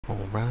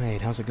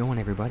Alright, how's it going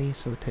everybody?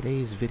 So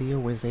today's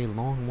video is a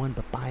long one,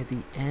 but by the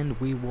end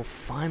we will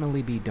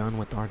finally be done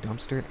with our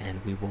dumpster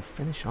and we will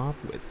finish off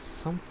with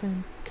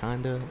something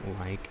kinda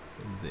like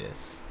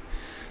this.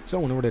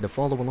 So in order to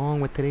follow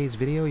along with today's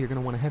video, you're going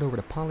to want to head over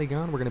to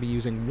Poliigon. We're going to be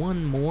using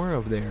one more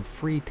of their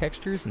free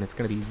textures, and it's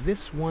going to be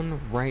this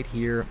one right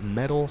here,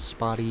 Metal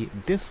Spotty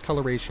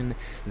Discoloration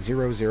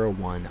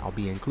 001. I'll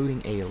be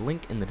including a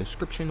link in the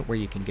description where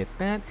you can get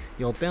that.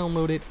 You'll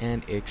download it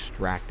and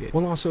extract it.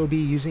 We'll also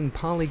be using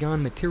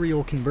Poliigon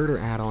Material Converter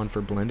add-on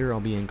for Blender. I'll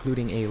be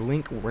including a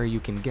link where you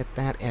can get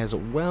that as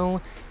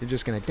well. You're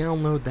just going to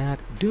download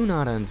that. Do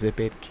not unzip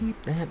it.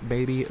 Keep that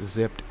baby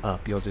zipped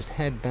up. You'll just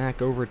head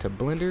back over to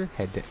Blender,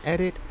 head to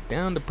Edit,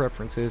 down to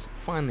Preferences,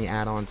 find the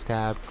Add-ons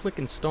tab, click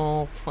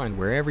Install, find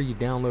wherever you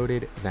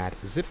downloaded that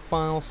zip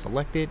file,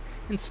 select it,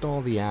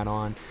 install the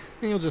add-on,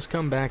 and you'll just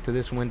come back to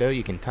this window.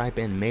 You can type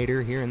in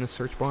Mater here in the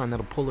search bar and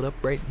that'll pull it up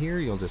right here.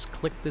 You'll just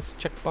click this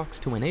checkbox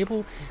to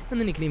enable, and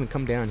then you can even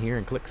come down here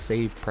and click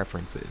Save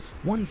Preferences.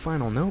 One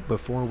final note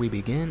before we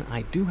begin,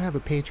 I do have a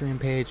Patreon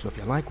page, so if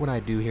you like what I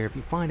do here, if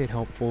you find it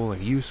helpful or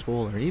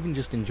useful or even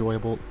just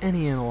enjoyable,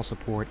 any and all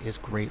support is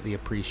greatly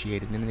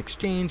appreciated, and in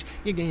exchange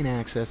you gain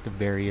access to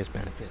various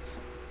benefits.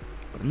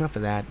 But enough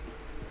of that,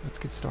 let's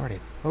get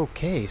started.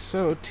 Okay,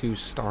 so to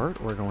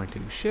start, we're going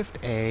to Shift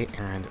A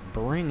and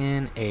bring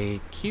in a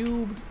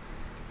cube,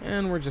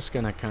 and we're just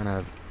gonna kind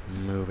of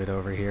move it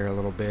over here a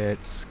little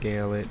bit,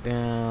 scale it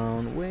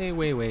down,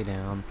 way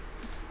down.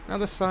 Now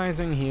the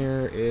sizing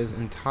here is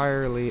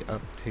entirely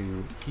up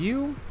to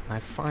you. I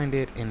find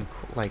it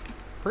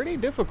pretty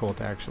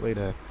difficult actually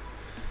to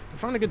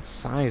find a good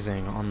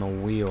sizing on the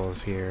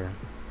wheels here.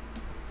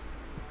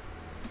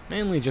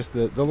 Mainly just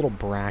the little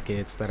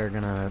brackets that are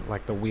gonna,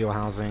 like the wheel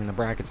housing, the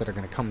brackets that are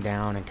gonna come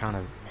down and kind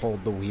of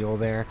hold the wheel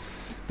there,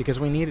 because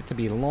we need it to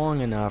be long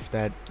enough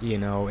that, you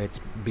know, it's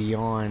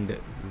beyond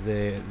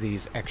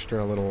these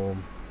extra little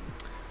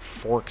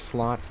fork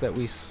slots that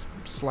we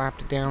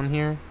slapped down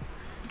here.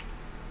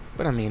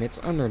 But I mean, it's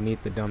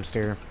underneath the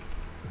dumpster.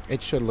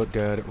 It should look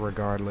good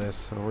regardless.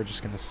 So we're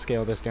just gonna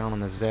scale this down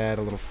on the Z a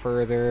little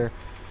further.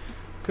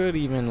 Could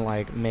even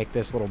like make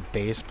this little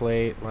base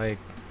plate like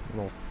a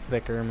little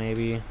thicker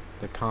maybe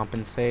to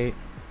compensate.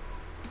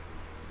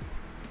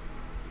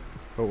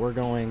 But we're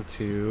going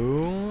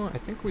to, I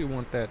think we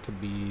want that to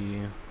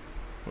be,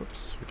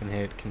 whoops, we can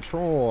hit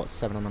Control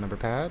 7 on the number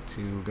pad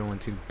to go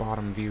into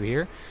bottom view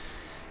here.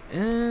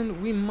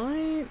 And we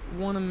might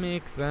want to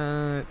make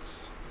that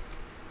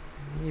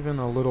even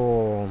a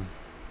little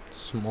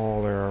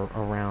smaller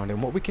around.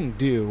 And what we can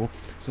do,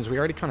 since we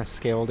already kind of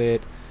scaled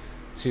it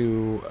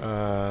to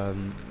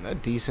a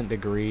decent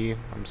degree,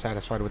 I'm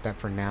satisfied with that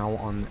for now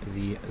on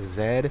the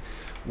Z.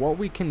 What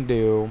we can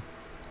do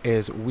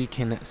is we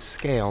can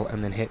scale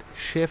and then hit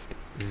Shift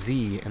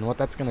Z, and what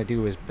that's going to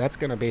do is that's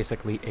going to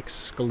basically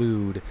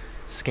exclude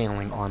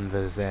scaling on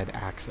the Z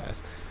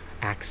axis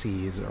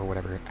or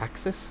whatever,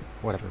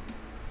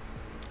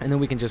 and then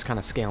we can just kind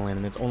of scale in,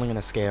 and it's only going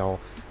to scale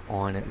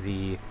on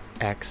the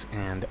X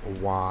and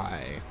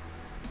Y.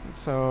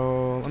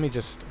 So let me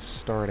just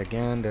start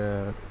again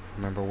to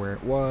remember where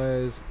it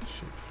was.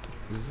 Shift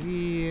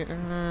Z,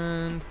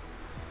 and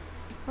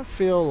I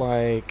feel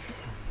like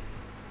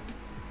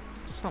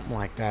something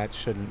like that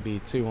shouldn't be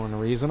too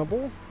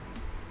unreasonable.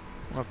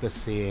 We'll have to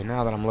see.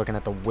 Now that I'm looking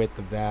at the width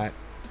of that,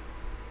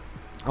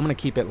 I'm going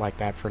to keep it like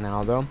that for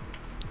now though.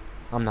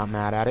 I'm not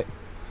mad at it.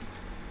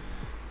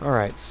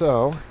 Alright,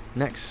 so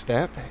next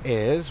step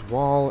is,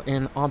 while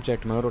in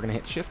object mode, we're going to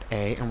hit Shift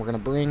A and we're going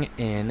to bring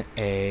in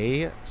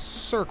a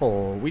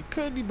circle. We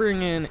could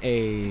bring in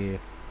a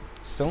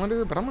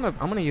cylinder, but I'm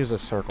gonna use a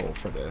circle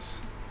for this.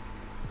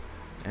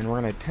 And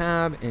we're gonna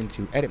tab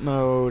into edit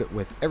mode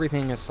with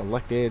everything is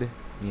selected.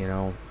 You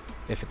know,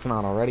 if it's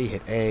not already,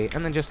 hit A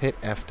and then just hit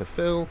F to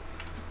fill.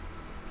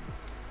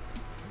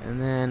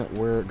 And then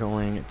we're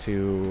going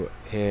to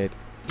hit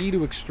E to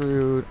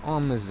extrude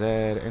on the Z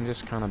and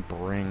just kind of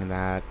bring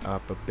that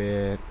up a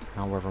bit,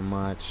 however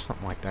much,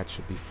 something like that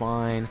should be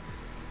fine.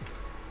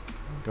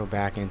 Go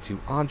back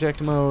into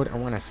object mode and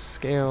we're gonna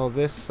scale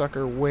this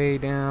sucker way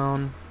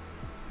down.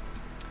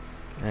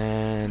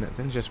 And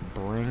then just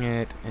bring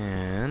it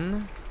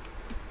in.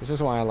 This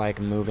is why I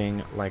like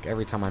moving, like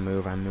every time I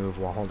move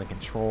while holding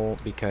control,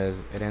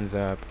 because it ends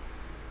up,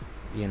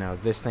 you know,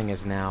 this thing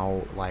is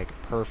now like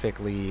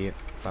perfectly,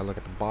 if I look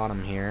at the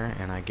bottom here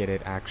and I get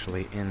it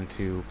actually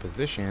into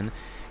position,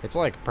 it's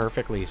like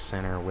perfectly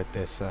center with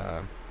this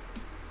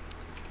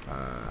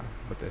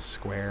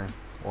square,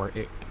 or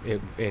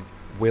it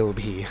will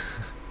be.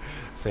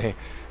 See,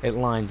 it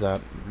lines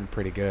up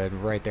pretty good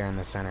right there in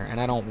the center, and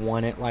I don't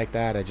want it like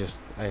that.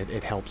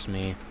 It helps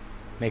me,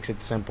 makes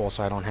it simple,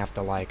 so I don't have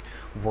to like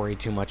worry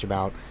too much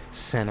about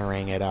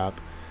centering it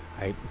up.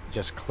 I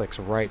just clicks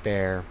right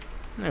there.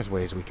 And there's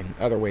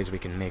other ways we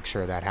can make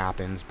sure that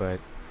happens,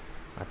 but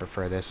I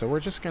prefer this. So we're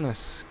just gonna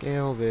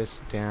scale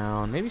this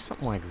down, maybe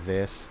something like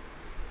this.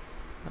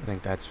 I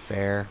think that's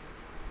fair.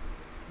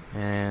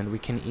 And we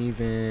can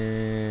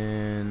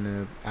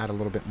even add a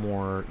little bit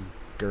more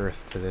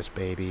girth to this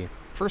baby.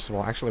 First of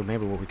all, actually,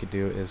 maybe what we could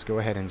do is go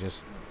ahead and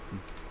just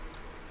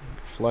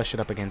flush it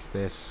up against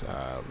this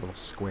little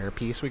square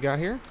piece we got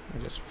here.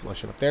 And just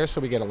flush it up there so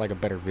we get like a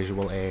better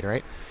visual aid,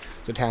 right?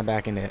 So tab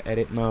back into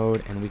edit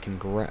mode, and we can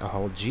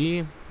hold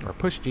G, or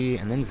push G,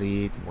 and then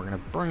Z. We're going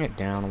to bring it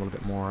down a little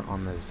bit more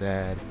on the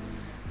Z.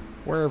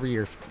 Wherever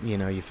you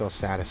feel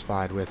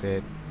satisfied with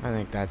it. I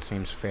think that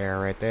seems fair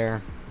right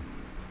there.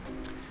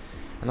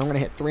 And I'm going to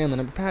hit 3 on the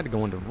number pad to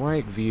go into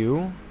right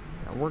view.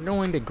 We're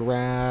going to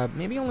grab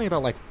maybe only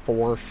about like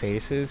 4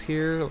 faces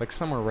here, like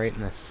somewhere right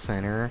in the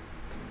center.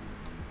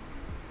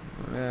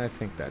 I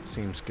think that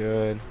seems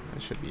good.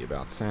 It should be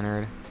about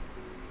centered.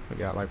 We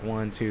got like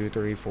 1, 2,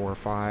 3, 4,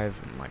 5,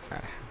 and like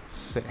that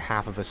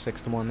half of a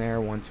sixth one there.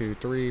 1, 2,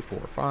 3, 4,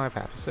 5,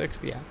 half a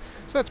sixth. Yeah,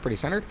 so that's pretty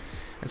centered.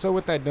 And so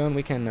with that done,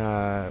 we can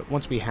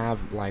once we have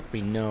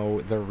we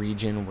know the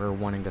region we're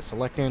wanting to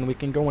select in, we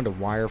can go into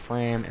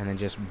wireframe and then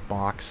just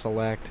box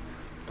select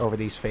over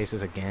these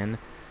faces again.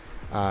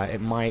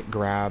 It might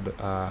grab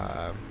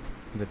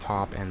the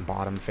top and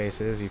bottom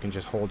faces. You can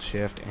just hold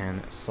shift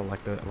and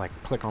select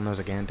click on those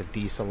again to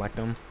deselect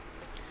them.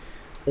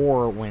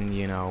 Or when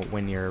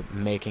you're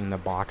making the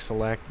box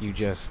select, you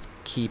just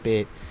keep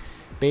it.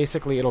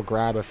 Basically, it'll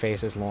grab a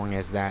face as long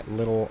as that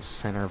little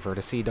center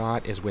vertice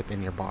dot is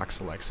within your box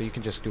select. So you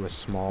can just do a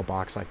small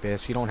box like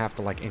this. You don't have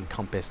to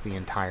encompass the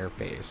entire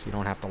face. You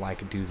don't have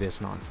to do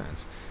this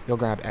nonsense. You'll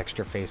grab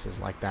extra faces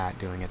like that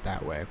doing it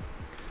that way.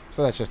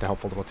 So that's just a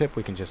helpful little tip.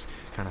 We can just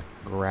kind of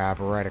grab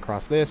right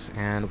across this,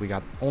 and we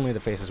got only the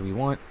faces we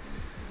want.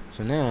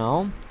 So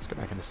now, let's go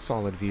back into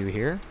solid view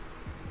here.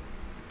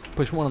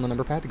 Push 1 on the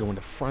number pad to go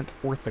into front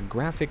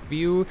orthographic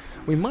view.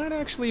 We might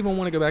actually even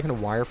want to go back into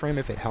wireframe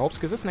if it helps,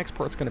 because this next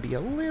part's going to be a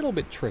little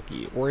bit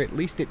tricky, or at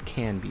least it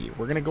can be.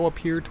 We're going to go up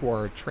here to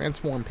our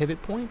transform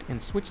pivot point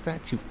and switch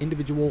that to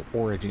individual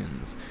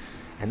origins.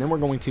 And then we're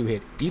going to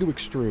hit E to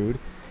extrude,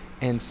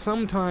 and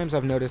sometimes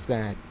I've noticed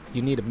that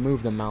you need to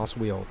move the mouse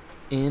wheel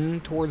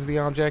in towards the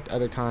object.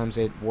 Other times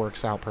it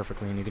works out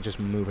perfectly and you can just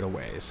move it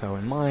away. So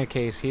in my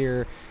case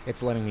here,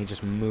 it's letting me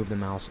just move the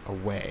mouse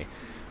away.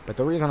 But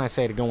the reason I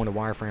say to go into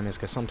wireframe is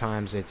because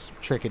sometimes it's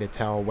tricky to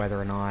tell whether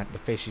or not the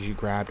faces you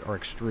grabbed are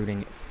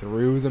extruding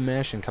through the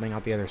mesh and coming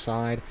out the other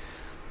side.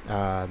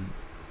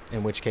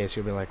 In which case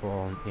you'll be like,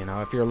 well,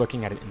 if you're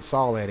looking at it in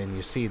solid and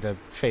you see the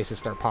faces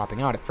start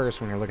popping out at first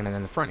when you're looking at it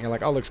in the front, you're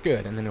like, oh, looks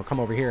good. And then you'll come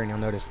over here and you'll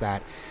notice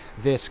that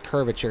this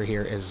curvature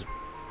here is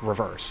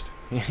reversed.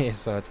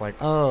 So it's like,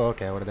 oh,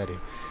 okay, what did that do?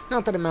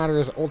 Not that it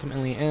matters.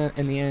 Ultimately,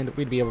 in the end,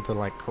 we'd be able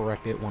to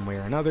correct it one way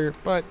or another,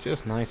 but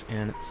just nice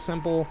and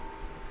simple.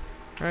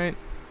 Right?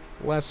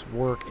 Less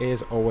work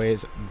is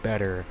always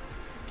better.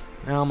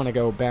 Now I'm going to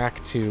go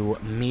back to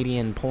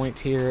median point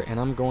here, and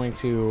I'm going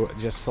to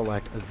just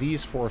select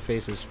these 4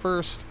 faces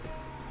first,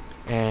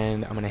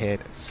 and I'm going to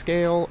hit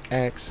scale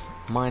X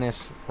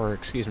minus, or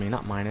excuse me,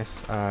 not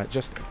minus,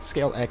 just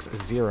scale X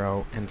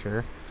 0,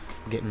 enter.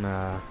 I'm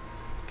getting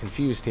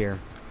confused here,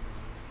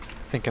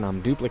 thinking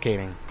I'm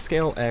duplicating.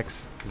 Scale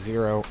X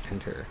 0,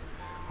 enter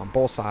on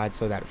both sides,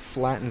 so that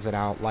flattens it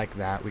out like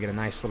that. We get a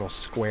nice little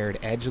squared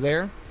edge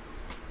there.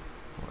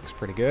 Looks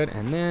pretty good.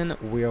 And then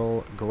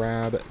we'll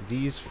grab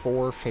these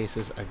 4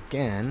 faces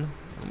again.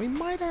 And we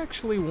might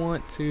actually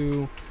want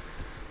to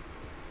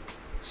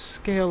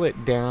scale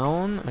it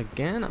down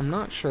again. I'm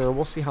not sure.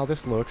 We'll see how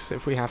this looks.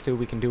 If we have to,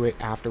 we can do it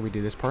after we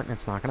do this part, and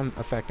it's not going to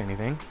affect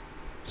anything.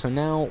 So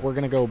now we're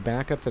going to go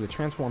back up to the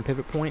transform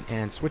pivot point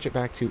and switch it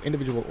back to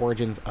individual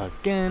origins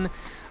again.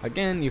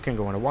 Again, you can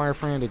go into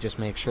wireframe to just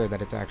make sure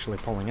that it's actually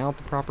pulling out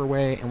the proper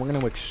way. And we're going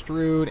to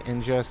extrude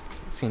and just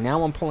see,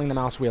 now I'm pulling the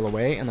mouse wheel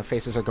away and the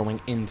faces are going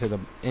into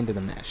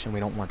the mesh, and we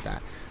don't want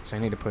that. So I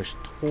need to push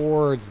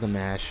towards the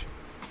mesh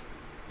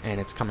and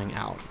it's coming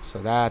out. So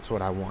that's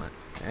what I want.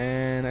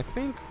 And I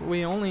think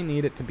we only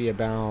need it to be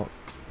about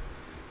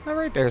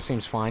right there.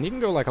 Seems fine. You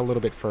can go a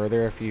little bit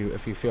further if you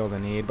feel the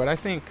need, but I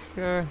think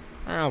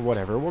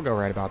whatever, we'll go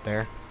right about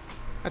there.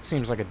 That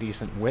seems like a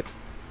decent width.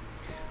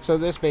 So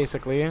this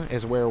basically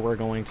is where we're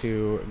going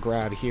to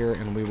grab here,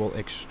 and we will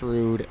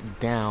extrude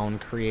down,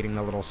 creating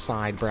the little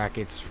side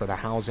brackets for the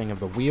housing of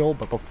the wheel.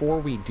 But before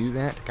we do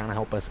that, to kind of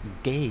help us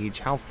gauge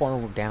how far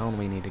down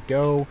we need to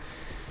go,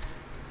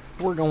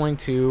 we're going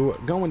to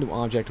go into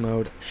object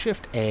mode,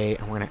 Shift A,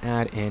 and we're going to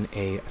add in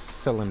a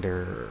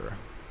cylinder.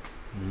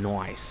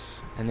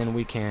 Nice. And then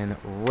we can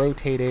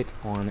rotate it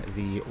on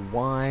the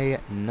Y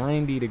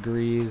 90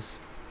 degrees.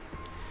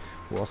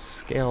 We'll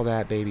scale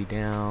that baby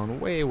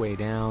down, way, way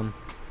down.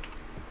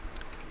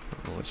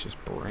 Let's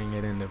just bring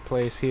it into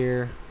place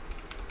here.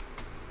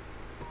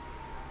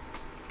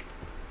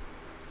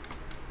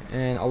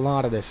 And a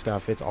lot of this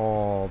stuff, it's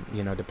all,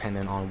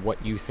 dependent on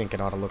what you think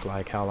it ought to look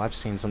like. Hell, I've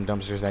seen some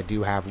dumpsters that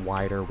do have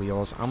wider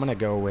wheels. I'm going to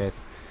go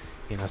with,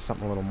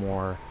 something a little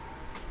more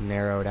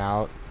narrowed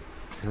out.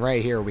 And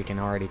right here, we can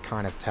already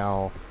kind of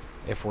tell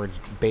if we're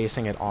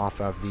basing it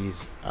off of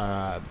these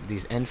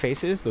end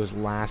faces,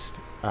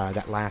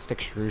 that last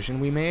extrusion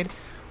we made.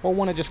 We'll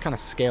want to just kind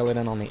of scale it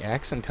in on the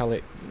X until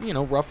it,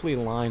 roughly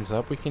lines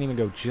up. We can even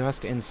go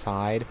just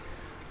inside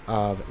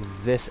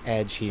of this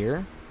edge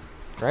here,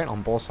 right,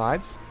 on both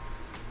sides,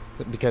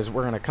 because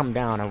we're going to come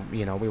down and,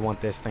 you know, we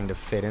want this thing to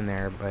fit in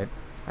there, but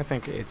I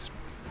think it's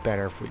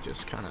better if we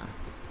just kind of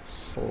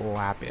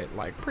slap it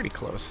like pretty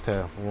close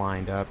to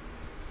lined up.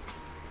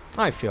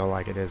 I feel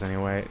like it is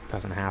anyway. It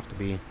doesn't have to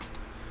be.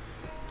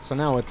 So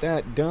now with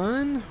that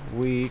done,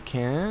 we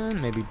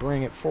can maybe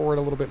bring it forward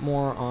a little bit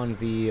more on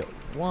the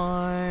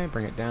Y,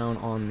 bring it down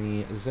on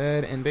the Z,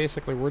 and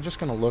basically we're just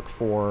going to look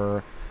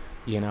for,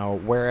 you know,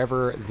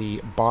 wherever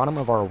the bottom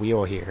of our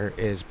wheel here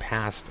is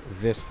past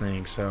this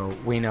thing, so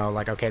we know,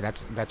 like, okay,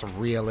 that's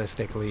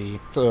realistically,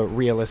 it's a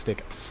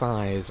realistic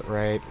size,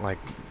 right? Like,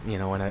 you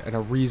know, in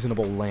a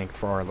reasonable length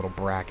for our little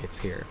brackets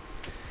here.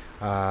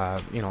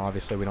 You know,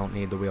 obviously we don't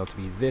need the wheel to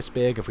be this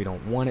big. If we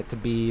don't want it to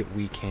be,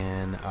 we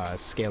can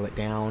scale it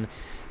down.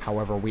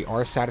 However, we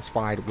are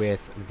satisfied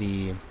with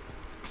the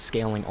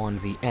scaling on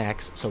the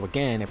X. So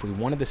again, if we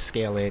wanted to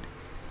scale it,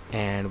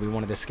 and we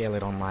wanted to scale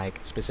it on, like,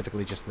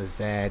 specifically just the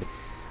Z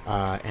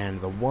and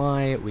the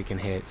Y, we can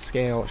hit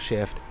Scale,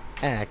 Shift,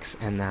 X,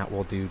 and that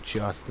will do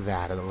just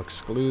that. It'll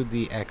exclude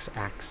the X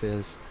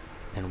axis,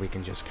 and we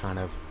can just kind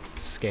of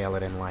scale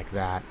it in like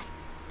that.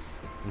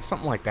 And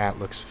something like that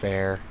looks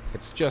fair.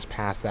 It's just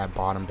past that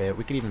bottom bit.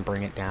 We could even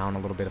bring it down a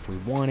little bit if we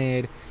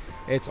wanted.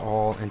 It's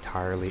all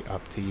entirely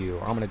up to you.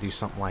 I'm going to do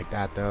something like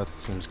that, though. That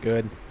seems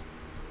good.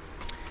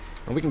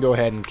 And we can go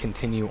ahead and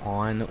continue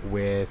on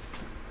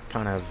with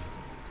kind of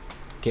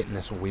getting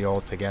this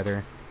wheel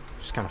together.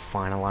 Just kind of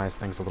finalize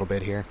things a little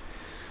bit here.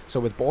 So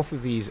with both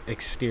of these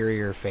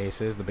exterior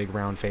faces, the big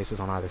round faces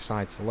on either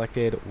side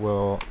selected,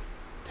 we'll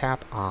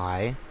tap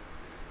I.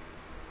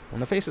 When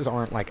the faces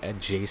aren't, like,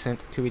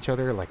 adjacent to each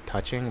other, like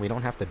touching, we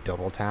don't have to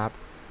double tap.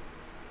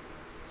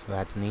 So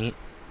that's neat.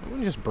 We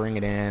can just bring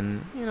it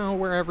in, you know,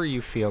 wherever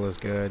you feel is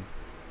good.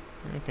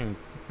 You can,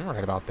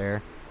 right about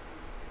there.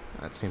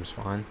 That seems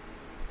fine.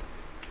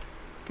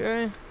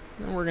 Okay.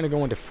 Then we're going to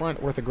go into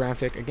front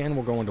orthographic. Again,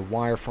 we'll go into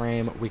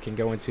wireframe. We can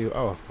go into,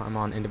 oh, I'm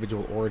on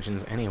individual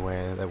origins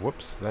anyway.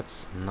 Whoops,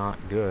 that's not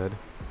good.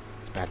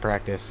 It's bad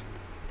practice.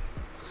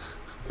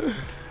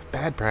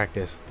 Bad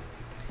practice.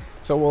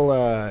 So we'll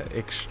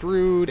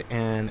extrude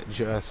and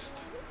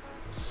just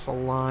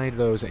slide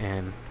those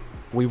in.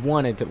 We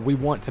want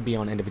to be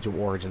on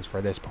individual origins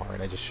for this part.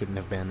 I just shouldn't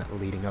have been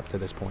leading up to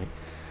this point.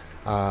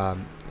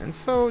 And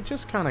so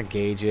just kind of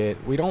gauge it.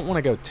 We don't want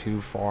to go too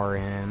far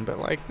in, but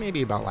like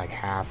maybe about like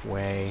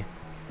halfway.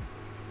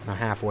 You know,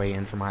 halfway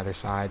in from either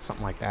side.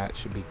 Something like that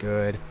should be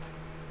good.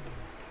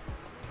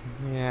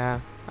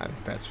 Yeah, I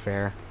think that's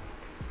fair.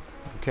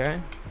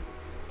 Okay,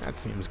 that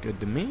seems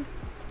good to me.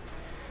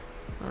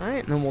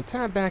 Alright, and then we'll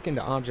tab back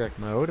into object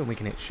mode, and we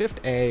can hit Shift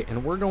A,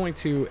 and we're going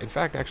to, in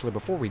fact, actually,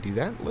 before we do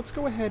that, let's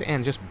go ahead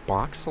and just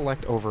box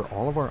select over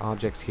all of our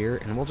objects here,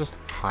 and we'll just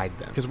hide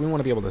them, because we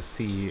want to be able to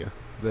see,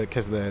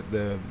 because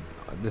the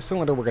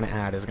cylinder we're going to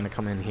add is going to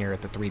come in here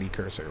at the 3D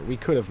cursor. We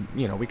could have,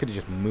 you know, we could have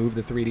just moved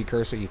the 3D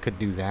cursor. You could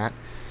do that.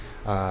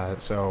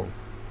 So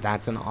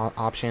that's an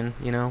option,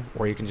 you know,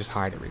 or you can just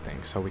hide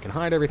everything. So we can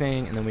hide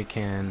everything, and then we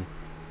can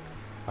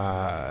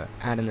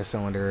add in the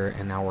cylinder,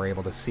 and now we're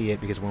able to see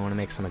it because we want to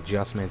make some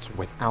adjustments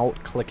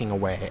without clicking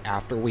away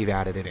after we've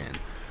added it in.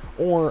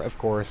 Or, of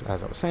course,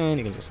 as I was saying,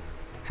 you can just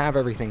have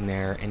everything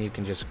there, and you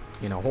can just,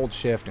 you know, hold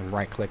shift and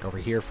right click over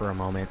here for a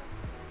moment.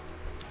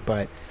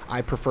 But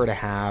I prefer to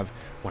have,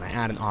 when I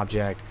add an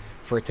object,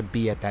 for it to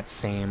be at that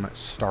same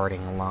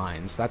starting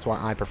line. So that's why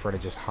I prefer to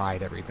just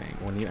hide everything.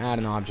 When you add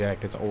an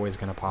object, it's always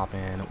going to pop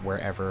in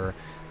wherever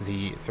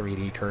the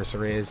 3D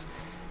cursor is.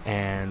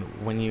 And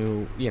when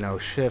you know,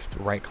 shift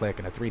right click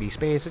in a 3D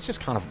space, it's just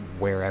kind of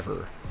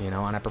wherever, you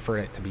know, and I prefer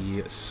it to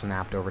be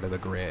snapped over to the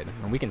grid.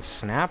 And we can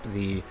snap that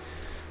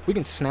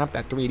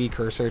 3D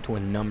cursor to a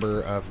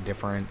number of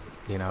different,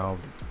 you know,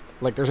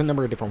 like there's a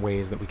number of different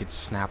ways that we could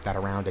snap that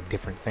around to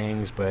different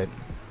things, but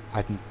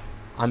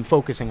I'm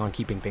focusing on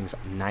keeping things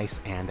nice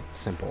and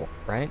simple,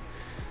 right?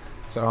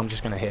 So I'm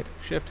just going to hit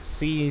Shift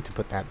C to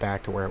put that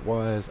back to where it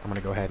was. I'm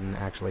going to go ahead and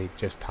actually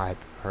just type,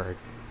 or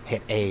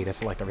hit A to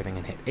select everything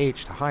and hit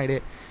H to hide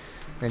it.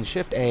 Then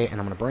Shift A, and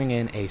I'm going to bring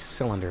in a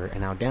cylinder.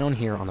 And now down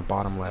here on the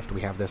bottom left,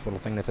 we have this little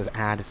thing that says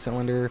Add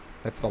Cylinder.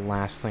 That's the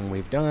last thing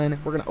we've done.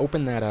 We're going to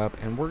open that up,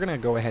 and we're going to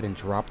go ahead and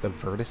drop the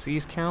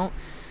vertices count.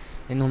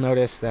 And you'll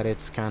notice that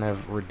it's kind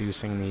of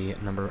reducing the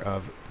number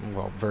of,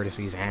 well,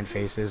 vertices and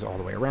faces all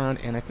the way around.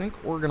 And I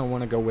think we're going to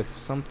want to go with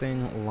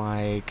something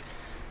like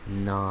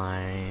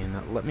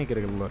 9. Let me get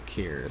a look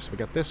here. So we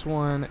got this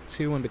one,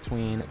 2 in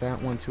between,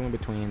 that one, 2 in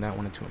between, that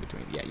one, and 2 in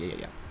between.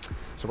 Yeah.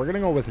 So we're going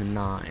to go with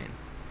 9.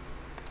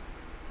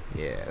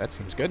 Yeah, that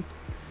seems good.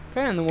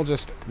 Okay, and then we'll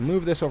just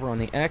move this over on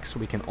the X.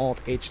 We can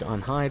Alt-H to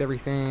unhide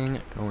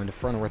everything. Go into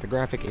front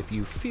orthographic if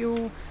you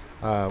feel.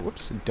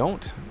 Whoops,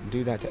 don't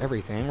do that to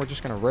everything. We're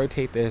just going to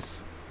rotate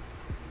this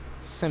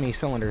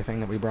semi-cylinder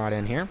thing that we brought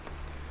in here.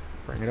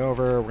 Bring it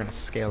over. We're going to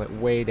scale it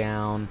way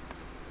down.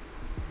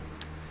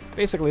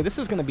 Basically, this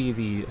is going to be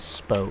the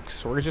spokes.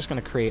 So we're just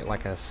going to create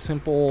like a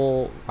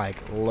simple, like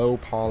low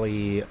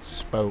poly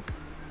spoke,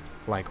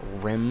 like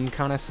rim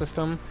kind of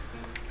system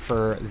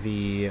for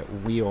the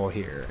wheel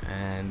here,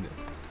 and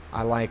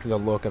I like the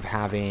look of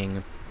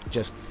having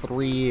just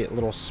 3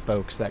 little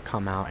spokes that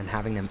come out and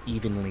having them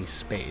evenly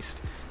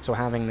spaced. So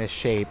having this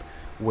shape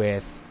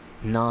with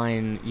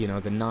 9, you know,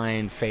 the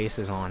 9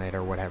 faces on it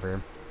or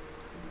whatever,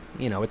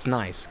 you know, it's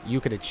nice.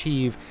 You could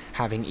achieve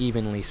having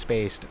evenly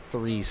spaced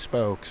 3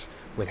 spokes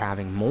with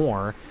having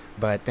more,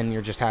 but then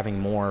you're just having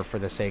more for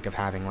the sake of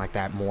having like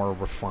that more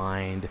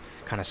refined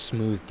kind of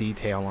smooth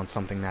detail on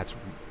something that's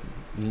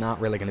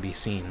not really going to be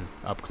seen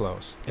up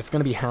close. It's going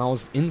to be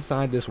housed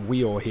inside this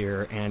wheel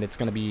here, and it's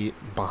going to be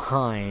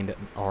behind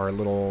our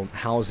little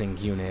housing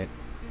unit,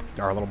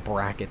 our little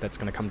bracket that's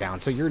going to come down.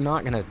 So you're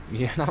not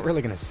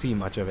really going to see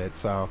much of it.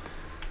 So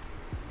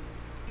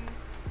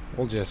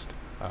we'll just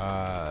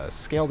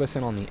scale this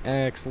in on the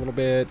X a little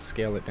bit,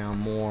 scale it down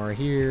more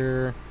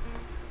here.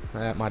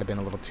 That might have been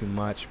a little too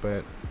much,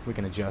 but we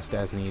can adjust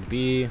as need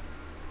be.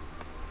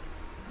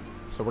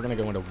 So we're going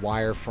to go into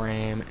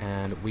wireframe,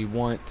 and we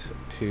want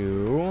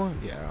to,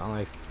 yeah,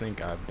 I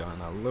think I've done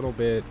a little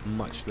bit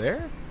much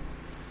there.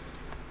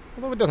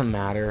 Although it doesn't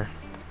matter.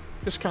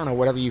 Just kind of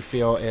whatever you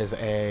feel is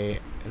an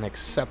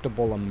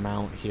acceptable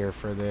amount here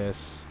for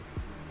this.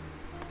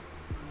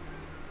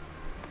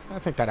 I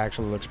think that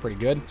actually looks pretty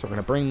good. So we're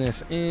going to bring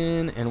this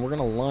in, and we're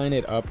going to line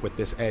it up with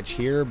this edge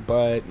here.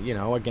 But, you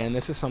know, again,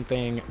 this is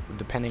something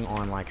depending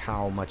on like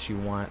how much you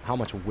want, how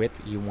much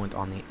width you want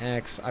on the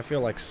X. I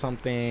feel like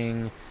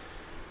something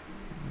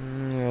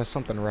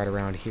right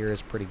around here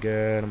is pretty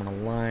good. I'm going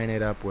to line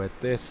it up with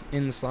this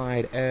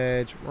inside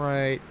edge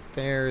right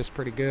there is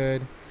pretty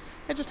good.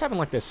 And just having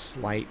like this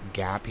slight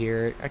gap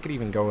here. I could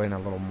even go in a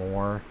little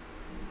more.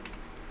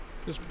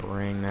 Just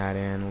bring that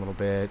in a little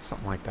bit,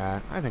 something like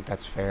that. I think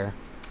that's fair.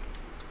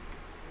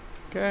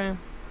 Okay.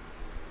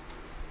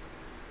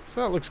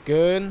 So that looks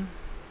good,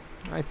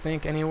 I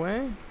think,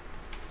 anyway.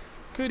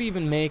 Could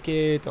even make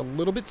it a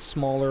little bit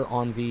smaller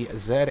on the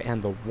Z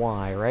and the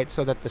Y, right?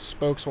 So that the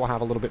spokes will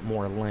have a little bit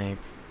more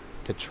length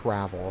to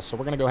travel. So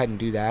we're going to go ahead and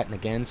do that. And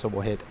again, so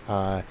we'll hit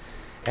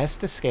S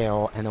to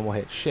scale, and then we'll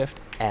hit Shift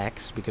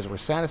X because we're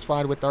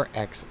satisfied with our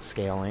X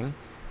scaling.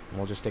 And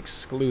we'll just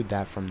exclude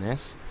that from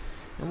this.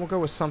 And we'll go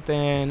with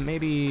something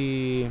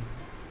maybe,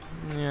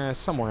 yeah,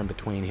 somewhere in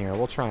between here.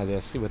 We'll try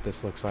this, see what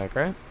this looks like,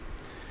 right?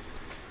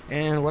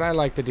 And what I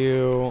like to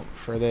do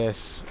for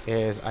this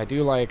is I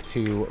do like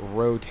to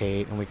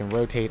rotate, and we can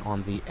rotate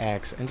on the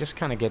X and just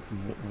kind of get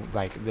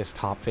like this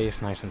top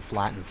face nice and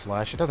flat and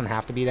flush. It doesn't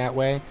have to be that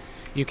way.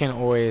 You can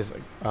always,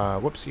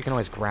 you can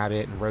always grab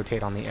it and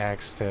rotate on the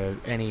X to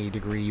any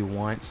degree you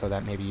want, so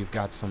that maybe you've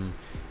got some,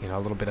 you know, a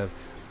little bit of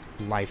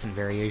life and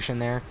variation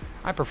there.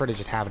 I prefer to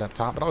just have it up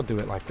top, but I'll do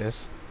it like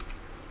this.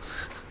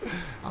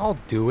 I'll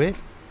do it.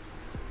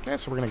 Okay,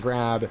 so we're gonna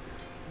grab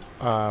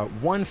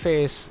one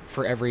face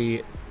for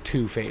every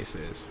 2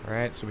 faces,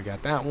 right? So we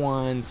got that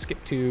one,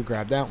 skip 2,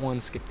 grab that one,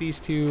 skip these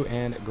 2,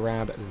 and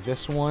grab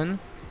this one.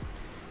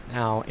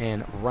 Now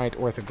in right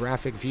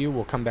orthographic view,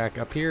 we'll come back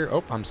up here.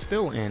 Oh, I'm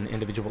still in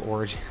individual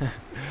origin.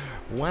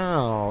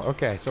 Wow,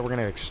 okay, so we're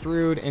gonna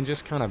extrude and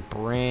just kind of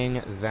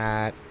bring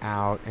that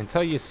out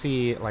until you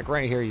see, like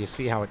right here, you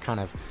see how it kind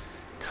of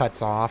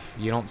cuts off.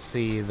 You don't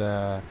see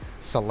the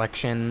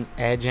selection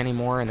edge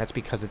anymore, and that's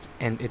because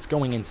it's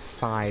going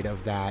inside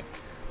of that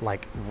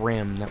like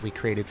rim that we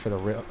created for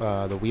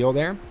the wheel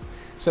there.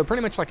 So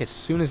pretty much like as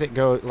soon as it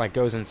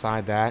goes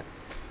inside that,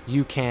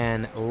 you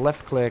can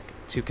left click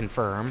to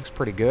confirm. It's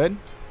pretty good.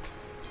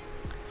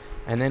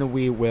 And then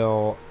we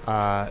will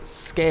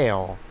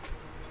scale,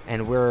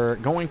 and we're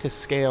going to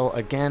scale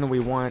again.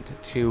 We want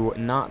to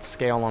not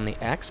scale on the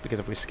X, because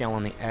if we scale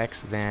on the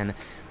X, then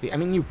I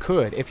mean, you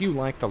could, if you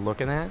like the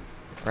look of that,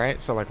 right?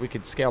 So like we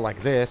could scale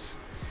like this,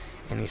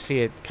 and you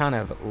see it kind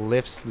of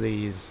lifts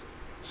these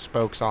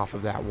spokes off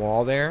of that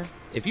wall there.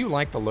 If you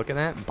like the look of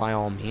that, by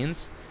all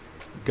means,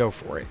 go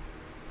for it.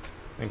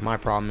 I think my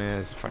problem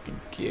is if I can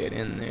get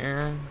in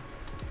there.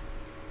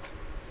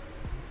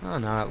 Oh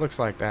no, it looks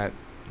like that.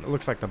 It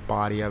looks like the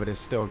body of it is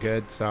still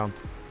good, so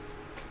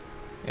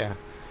yeah.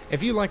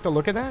 If you like the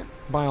look of that,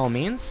 by all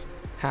means,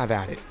 have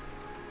at it.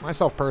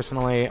 Myself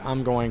personally,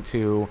 I'm going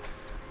to,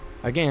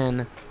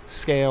 again,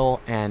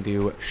 scale and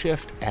do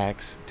Shift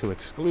X to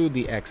exclude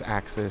the X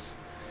axis,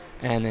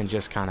 and then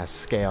just kind of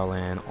scale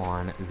in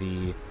on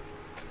the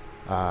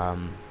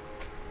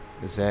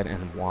Z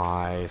and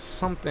Y.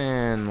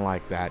 Something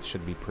like that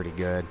should be pretty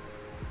good.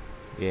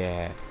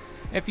 Yeah.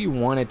 If you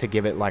wanted to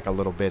give it like a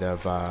little bit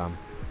of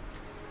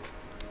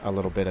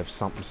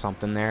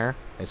something there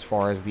as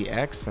far as the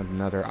X,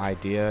 another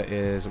idea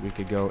is we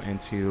could go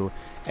into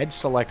edge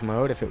select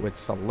mode. If it would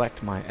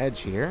select my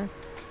edge here,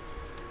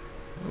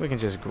 we can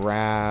just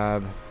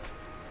grab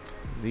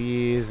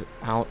these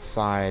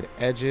outside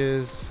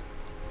edges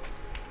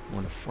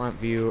on the front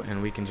view,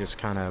 and we can just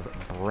kind of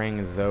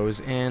bring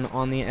those in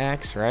on the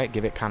X, right?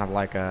 Give it kind of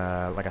like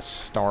a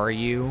star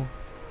U,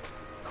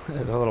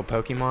 the little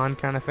Pokemon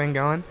kind of thing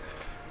going.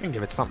 You can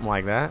give it something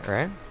like that,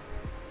 right?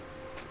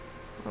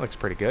 That looks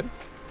pretty good.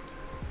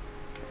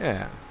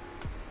 Yeah.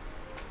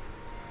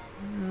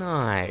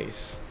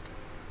 Nice.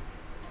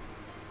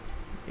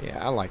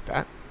 Yeah, I like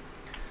that.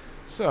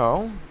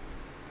 So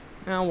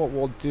now what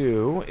we'll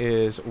do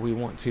is we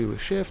want to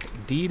shift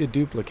D to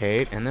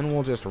duplicate, and then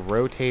we'll just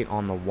rotate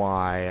on the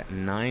Y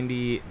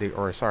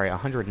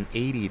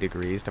 180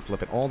 degrees to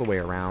flip it all the way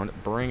around,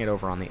 bring it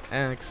over on the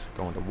X,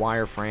 go into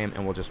wireframe,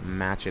 and we'll just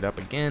match it up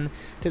again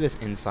to this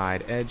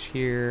inside edge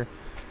here.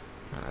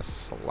 Kind of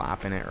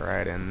slapping it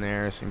right in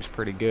there. Seems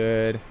pretty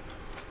good.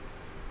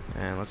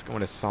 And let's go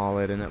into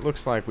solid, and it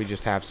looks like we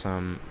just have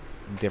some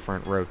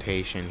different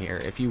rotation here.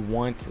 If you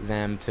want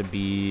them to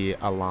be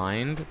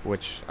aligned,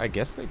 which I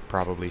guess they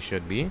probably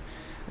should be,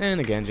 and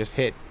again, just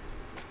hit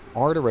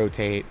R to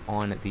rotate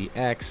on the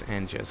X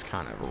and just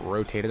kind of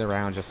rotate it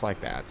around just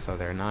like that, so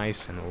they're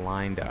nice and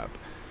lined up.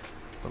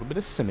 A little bit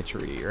of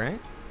symmetry, right?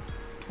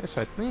 Okay,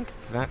 so I think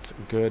that's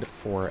good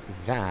for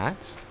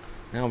that.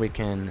 Now we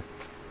can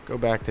go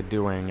back to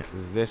doing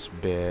this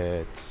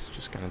bit.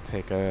 Just gonna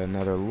take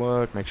another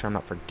look, make sure I'm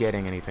not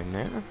forgetting anything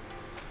there.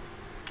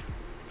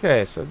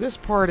 Okay, so this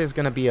part is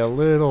going to be a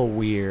little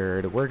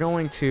weird. We're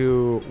going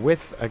to,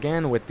 with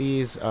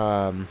these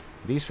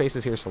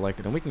faces here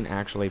selected, and we can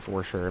actually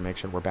for sure make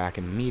sure we're back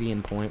in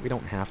median point. We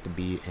don't have to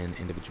be in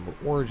individual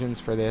origins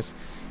for this.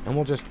 And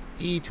we'll just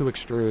E to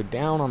extrude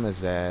down on the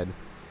Z and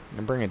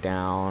bring it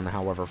down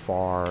however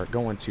far,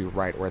 go into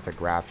right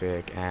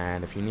orthographic,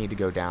 and if you need to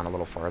go down a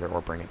little farther or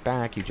bring it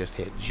back, you just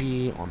hit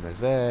G on the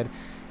Z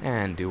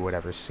and do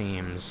whatever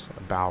seems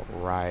about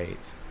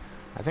right.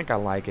 I think I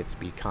like it to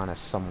be kind of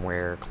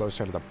somewhere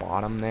closer to the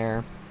bottom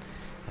there.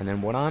 And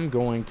then what I'm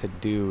going to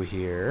do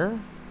here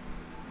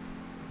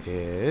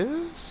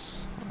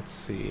is, let's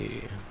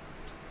see,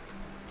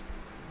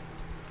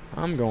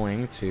 I'm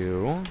going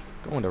to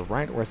go into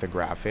right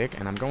orthographic,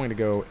 and I'm going to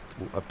go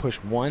push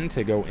 1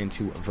 to go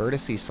into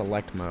vertice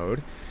select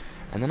mode,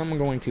 and then I'm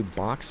going to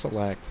box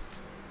select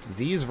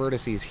these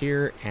vertices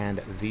here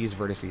and these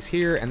vertices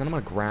here, and then I'm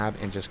going to grab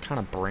and just kind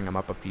of bring them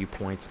up a few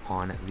points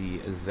on the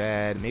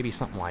Z, maybe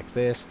something like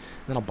this.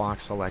 Then I'll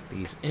box select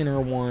these inner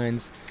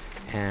ones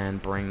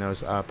and bring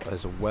those up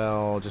as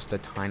well, just a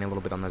tiny little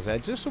bit on the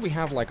Z, just so we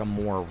have like a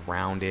more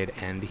rounded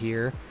end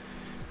here.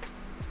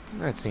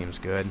 That seems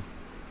good.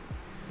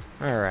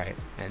 Alright,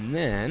 and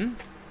then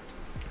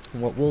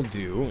what we'll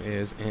do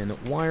is in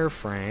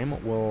wireframe,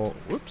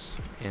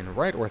 in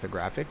right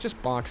orthographic,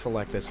 just box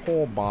select this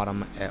whole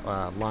bottom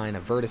line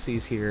of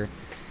vertices here.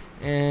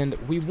 And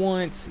we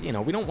want, we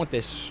don't want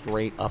this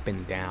straight up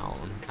and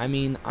down. I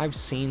mean, I've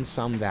seen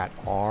some that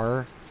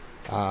are,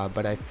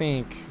 but I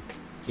think,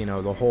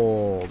 the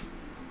whole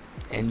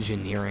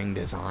engineering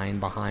design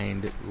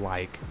behind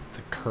like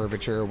the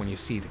curvature, when you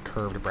see the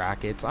curved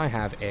brackets, I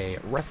have a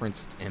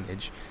reference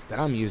image that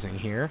I'm using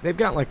here. They've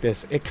got like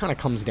this, it kind of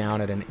comes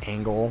down at an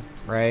angle,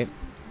 right?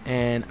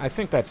 And I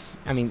think that's,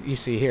 you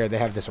see here they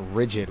have this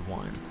rigid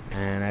one,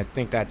 and I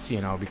think that's,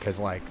 because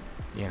like,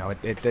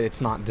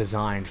 it's not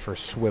designed for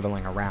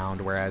swiveling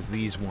around, whereas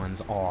these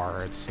ones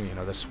are. It's,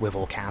 the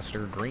swivel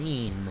caster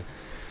green.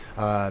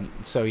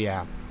 So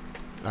yeah,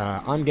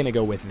 I'm going to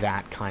go with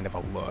that kind of a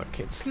look.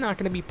 It's not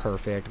going to be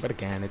perfect, but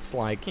again, it's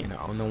like,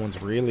 no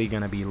one's really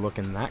going to be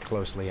looking that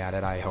closely at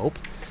it, I hope.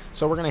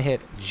 So we're going to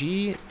hit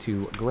G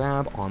to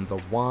grab on the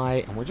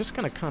Y, and we're just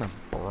going to kind of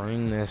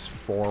bring this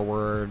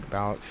forward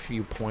about a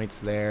few points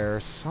there.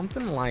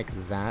 Something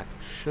like that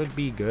should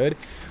be good.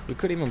 We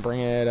could even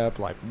bring it up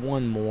like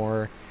one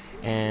more.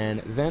 And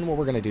then what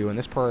we're going to do, and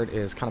this part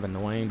is kind of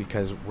annoying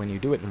because when you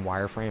do it in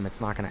wireframe,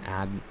 it's not going to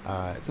add,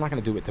 it's not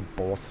going to do it to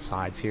both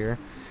sides here.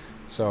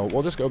 So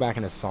we'll just go back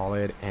into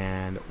solid,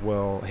 and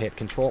we'll hit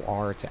Control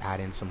R to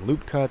add in some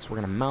loop cuts. We're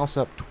going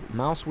to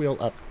mouse wheel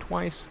up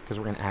twice because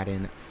we're going to add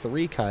in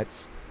 3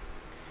 cuts.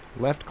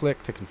 Left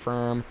click to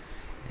confirm,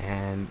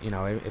 and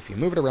if you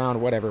move it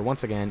around, whatever,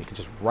 once again, you can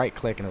just right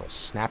click and it'll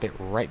snap it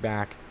right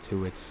back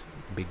to its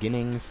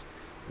beginnings.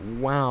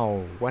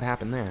 Wow, what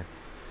happened there?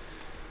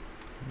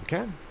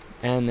 Okay.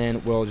 And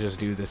then we'll just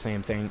do the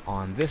same thing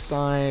on this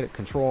side.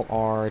 Control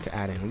R to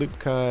add in loop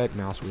cut,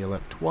 mouse wheel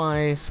up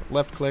twice,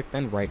 left click,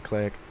 then right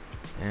click,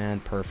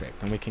 and perfect.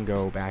 Then we can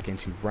go back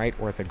into right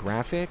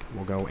orthographic.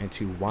 We'll go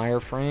into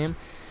wireframe,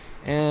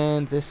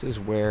 and this is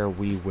where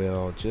we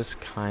will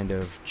just kind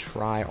of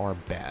try our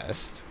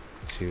best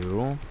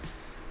to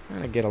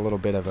kind of get a little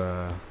bit of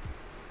a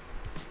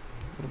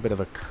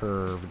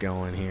curve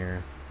going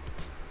here.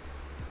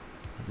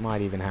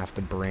 Might even have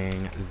to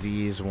bring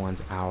these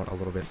ones out a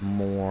little bit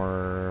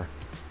more.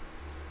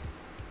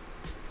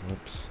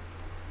 Oops.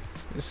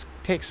 Just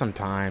take some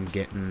time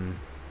getting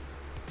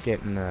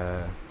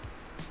the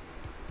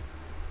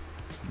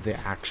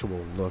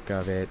actual look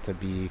of it to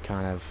be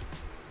kind of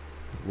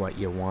what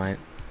you want.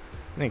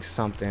 I think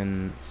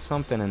something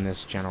in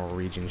this general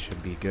region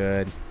should be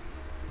good.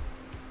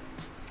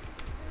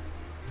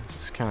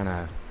 Just kind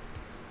of,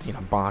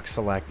 box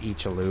select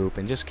each loop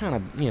and just kind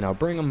of,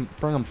 bring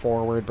them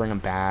forward, bring them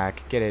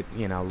back, get it,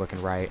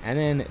 looking right. And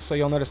then, so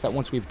you'll notice that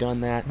once we've done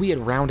that, we had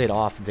rounded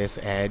off this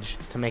edge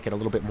to make it a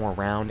little bit more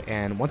round.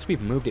 And once we've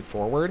moved it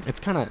forward, it's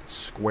kind of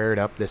squared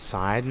up this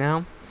side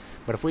now.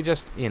 But if we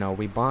just,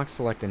 we box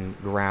select and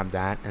grab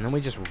that, and then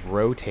we just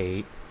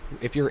rotate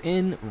if you're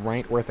in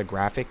right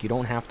orthographic, you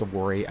don't have to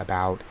worry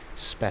about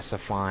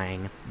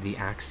specifying the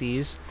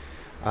axes.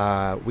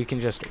 We can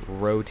just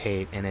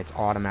rotate, and it's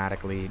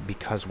automatically,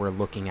 because we're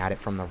looking at it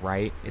from the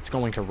right, it's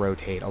going to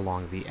rotate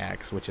along the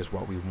X, which is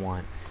what we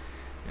want.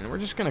 And we're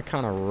just going to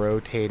kind of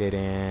rotate it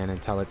in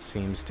until it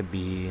seems to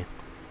be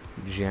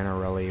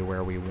generally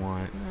where we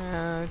want.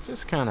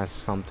 Just kind of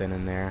something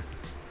in there.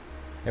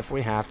 If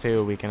we have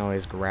to, we can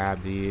always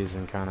grab these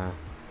and kind of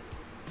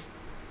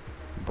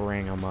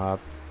bring them up,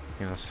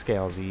 you know,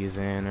 scale these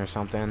in or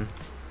something.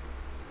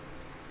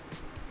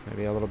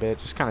 Maybe a little bit,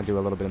 just kind of do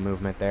a little bit of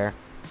movement there.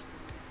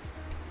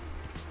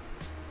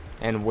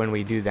 And when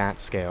we do that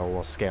scale,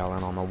 we'll scale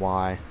in on the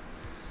Y.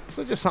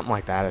 So just something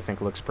like that I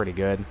think looks pretty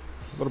good.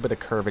 A little bit of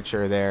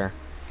curvature there.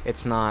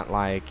 It's not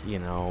like, you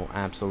know,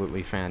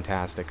 absolutely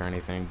fantastic or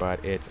anything,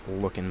 but it's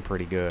looking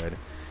pretty good.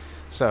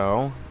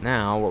 So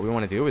now what we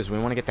want to do is we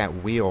want to get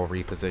that wheel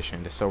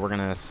repositioned. So we're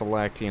going to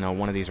select, you know,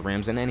 one of these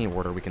rims in any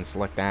order. We can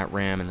select that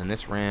rim and then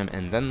this rim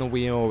and then the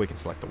wheel. We can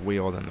select the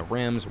wheel, then the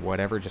rims,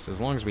 whatever, just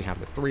as long as we have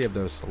the 3 of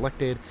those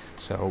selected.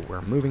 So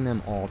we're moving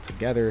them all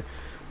together.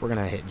 We're going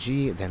to hit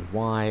G, then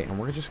Y, and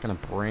we're just going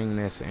to bring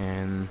this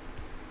in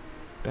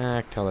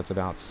back till it's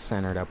about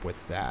centered up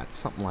with that.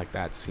 Something like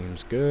that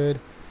seems good.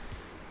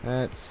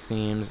 That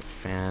seems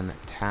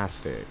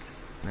fantastic.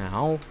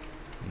 Now,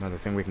 another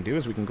thing we can do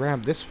is we can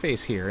grab this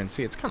face here and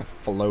see it's kind of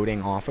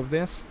floating off of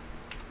this.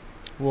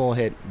 We'll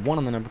hit 1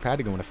 on the number pad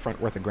to go into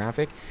front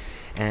orthographic,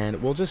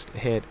 and we'll just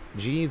hit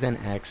G, then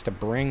X to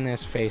bring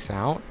this face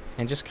out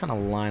and just kind of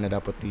line it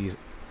up with these,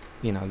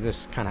 you know,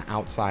 this kind of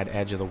outside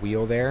edge of the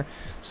wheel there.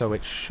 So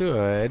it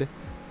should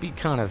be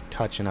kind of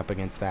touching up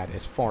against that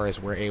as far as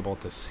we're able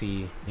to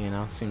see, you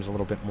know. Seems a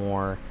little bit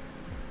more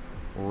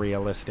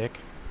realistic.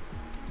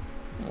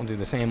 We'll do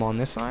the same on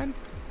this side.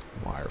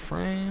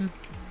 Wireframe.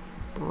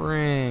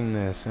 Bring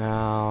this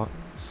out.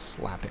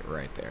 Slap it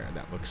right there.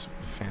 That looks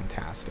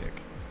fantastic.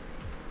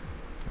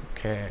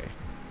 Okay.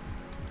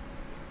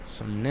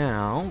 So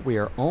now we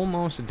are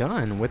almost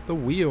done with the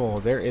wheel.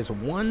 There is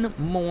one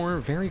more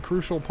very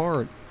crucial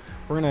part.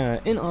 We're going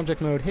to, in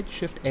object mode, hit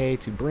Shift A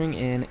to bring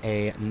in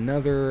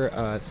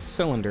another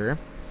cylinder.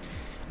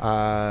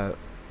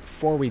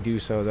 Before we do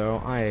so, though,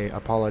 I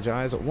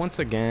apologize. Once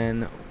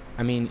again,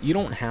 I mean, you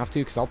don't have to,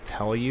 because I'll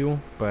tell you,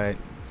 but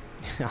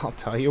I'll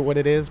tell you what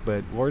it is,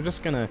 but we're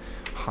just going to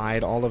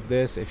hide all of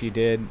this. If you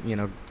did, you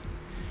know,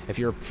 if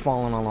you're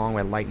following along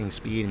with lightning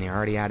speed and you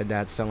already added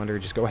that cylinder,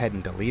 just go ahead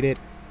and delete it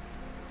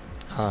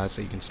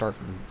so you can start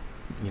from,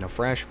 you know,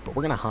 fresh. But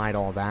we're going to hide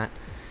all that.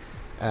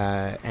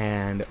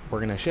 And we're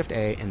going to Shift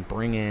A and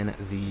bring in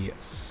the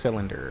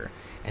cylinder.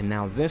 And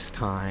now this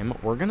time,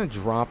 we're going to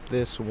drop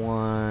this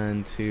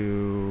one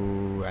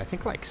to, I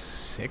think, like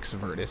 6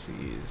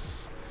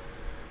 vertices.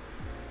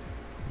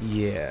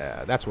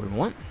 Yeah, that's what we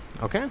want.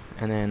 Okay,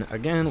 and then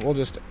again, we'll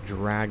just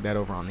drag that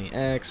over on the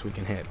X. We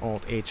can hit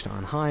Alt-H to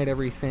unhide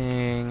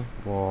everything.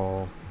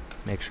 We'll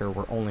make sure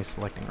we're only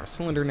selecting our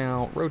cylinder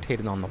now, rotate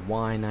it on the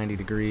Y 90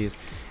 degrees,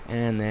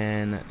 and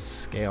then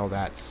scale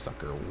that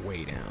sucker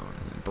way down.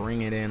 And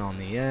bring it in on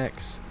the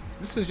X.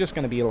 This is just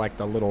going to be like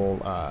the little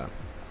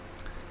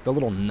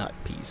nut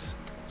piece,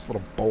 this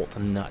little bolt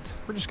nut.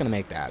 We're just going to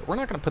make that. We're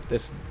not going to put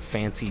this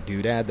fancy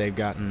doodad they've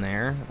got in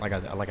there, like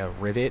a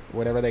rivet,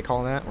 whatever they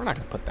call that. We're not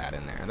going to put that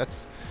in there.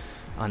 That's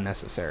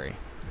unnecessary.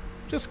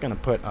 Just going to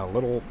put a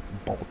little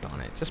bolt on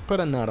it. Just put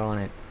a nut on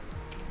it.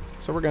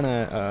 So we're going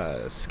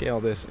to scale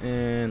this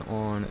in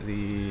on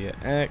the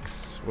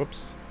X.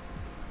 Whoops.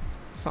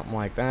 Something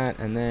like that.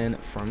 And then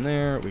from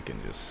there, we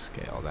can just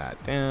scale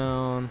that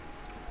down.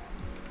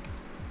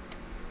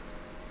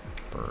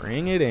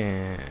 Bring it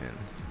in.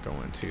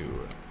 Going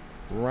to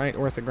right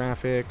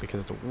orthographic because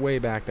it's way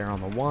back there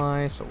on the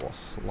Y. So we'll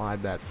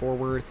slide that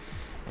forward.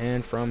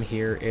 And from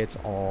here, it's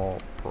all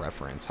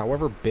preference.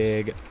 However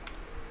big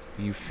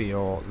you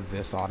feel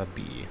this ought to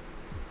be.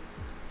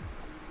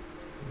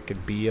 It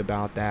could be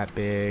about that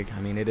big.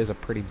 I mean, it is a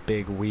pretty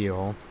big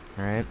wheel,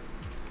 right?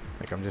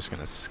 Like, I'm just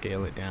going to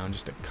scale it down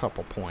just a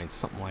couple points.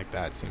 Something like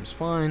that seems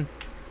fine.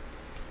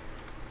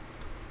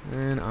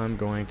 And I'm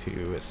going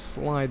to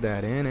slide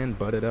that in and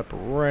butt it up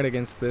right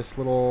against this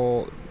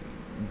little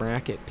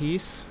bracket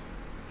piece.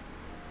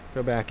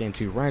 Go back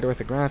into right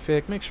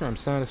orthographic. Make sure I'm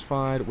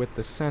satisfied with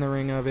the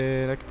centering of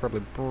it. I could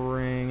probably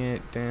bring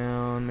it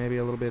down maybe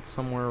a little bit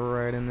somewhere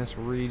right in this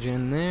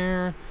region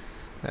there.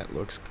 That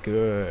looks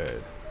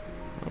good.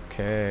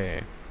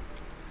 Okay.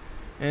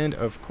 And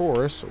of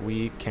course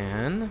we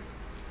can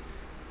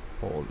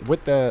hold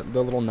with the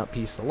little nut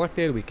piece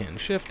selected. We can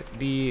Shift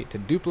D to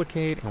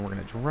duplicate, and we're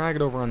going to drag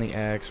it over on the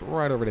X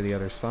right over to the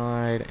other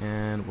side,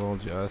 and we'll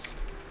just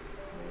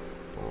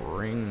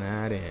bring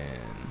that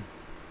in.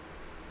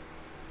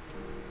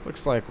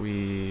 Looks like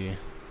we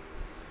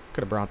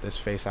could have brought this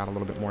face out a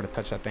little bit more to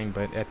touch that thing,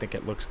 but I think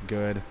it looks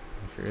good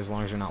as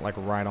long as you're not like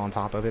right on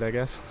top of it, I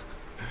guess.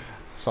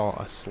 Saw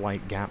a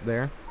slight gap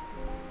there.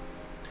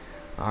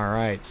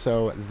 Alright,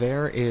 so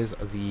there is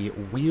the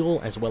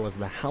wheel as well as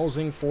the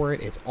housing for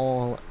it. It's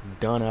all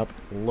done up,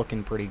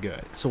 looking pretty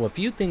good. So a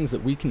few things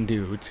that we can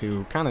do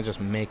to kind of just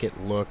make it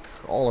look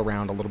all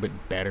around a little bit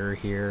better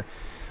here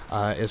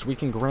is we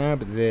can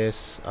grab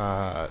this,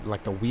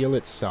 like the wheel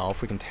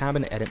itself. We can tab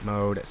into edit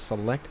mode,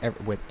 select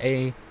with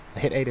A,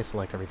 hit A to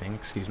select everything,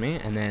 excuse me,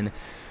 and then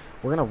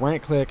we're going to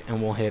right click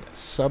and we'll hit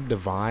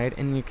subdivide,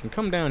 and you can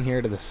come down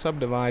here to the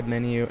subdivide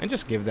menu and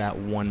just give that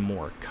one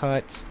more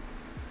cut.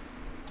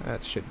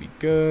 That should be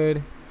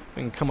good.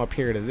 We can come up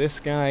here to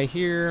this guy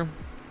here.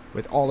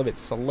 With all of it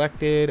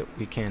selected,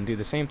 we can do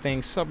the same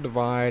thing,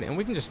 subdivide, and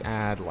we can just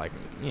add, like,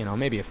 you know,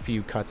 maybe a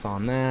few cuts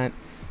on that.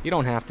 You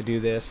don't have to do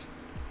this.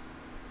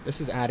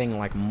 This is adding,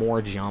 like,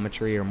 more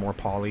geometry or more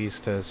polys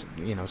to,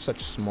 you know,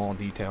 such small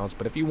details.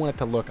 But if you want it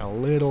to look a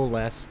little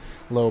less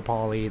low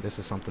poly, this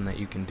is something that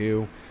you can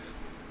do.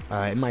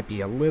 It might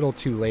be a little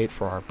too late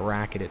for our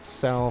bracket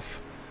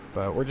itself,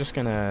 but we're just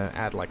going to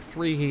add, like,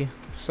 3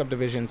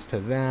 subdivisions to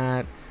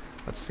that.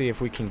 Let's see if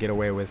we can get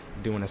away with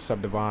doing a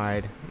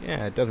subdivide.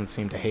 Yeah, it doesn't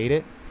seem to hate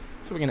it.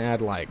 So we can add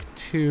like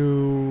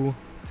 2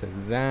 to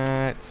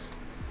that.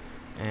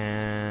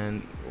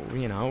 And,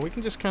 you know, we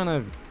can just kind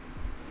of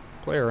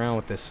play around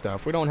with this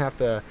stuff. We don't have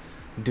to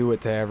do it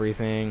to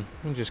everything.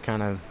 We just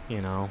kind of, you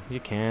know, you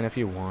can if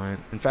you want.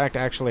 In fact,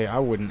 actually, I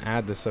wouldn't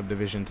add the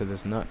subdivision to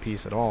this nut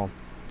piece at all,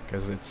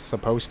 because it's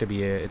supposed to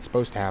be, it's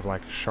supposed to have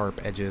like sharp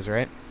edges,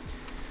 right?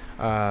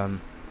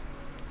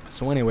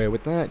 So anyway,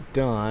 with that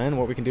done,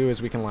 what we can do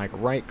is we can like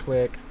right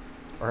click,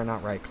 or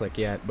not right click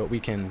yet, but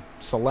we can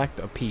select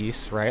a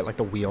piece, right, like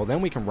the wheel,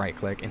 then we can right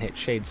click and hit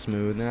shade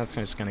smooth, and that's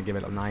just going to give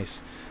it a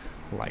nice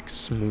like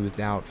smoothed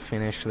out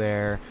finish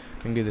there.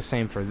 We can do the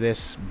same for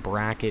this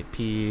bracket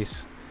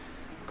piece.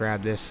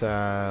 Grab this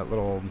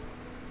little,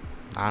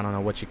 I don't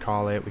know what you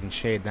call it, we can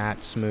shade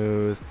that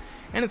smooth,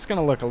 and it's going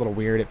to look a little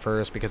weird at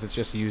first because it's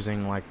just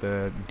using like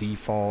the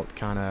default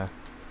kind of.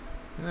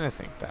 I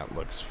think that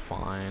looks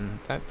fine.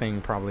 That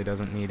thing probably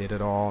doesn't need it at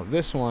all.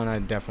 This one I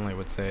definitely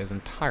would say is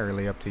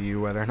entirely up to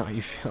you whether or not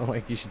you feel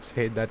like you should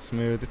shade that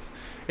smooth.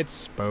 It's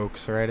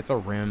spokes, right? It's a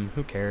rim.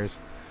 Who cares?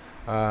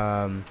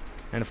 And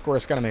of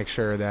course, got to make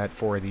sure that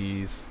for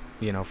these,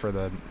 you know, for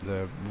the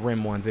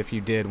rim ones, if you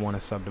did want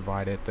to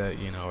subdivide it, that,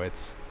 you know,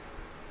 it's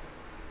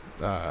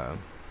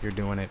you're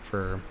doing it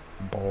for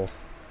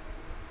both.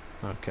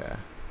 Okay.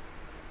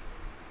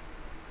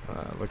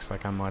 Looks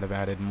like I might have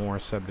added more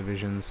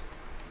subdivisions.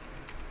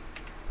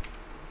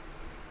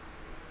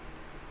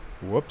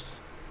 Whoops.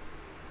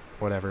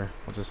 Whatever.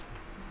 I'll just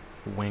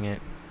wing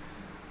it.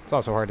 It's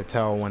also hard to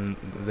tell when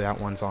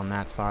that one's on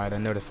that side. I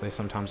notice they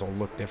sometimes will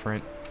look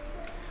different.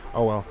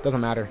 Oh well,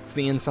 doesn't matter. It's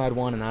the inside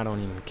one and I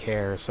don't even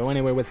care. So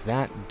anyway, with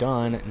that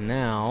done,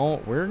 now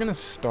we're going to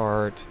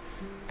start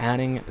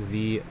adding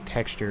the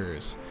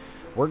textures.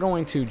 We're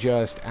going to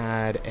just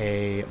add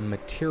a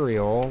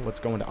material. Let's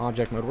go into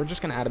object mode. We're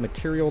just going to add a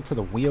material to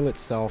the wheel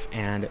itself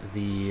and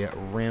the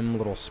rim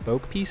little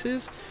spoke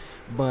pieces.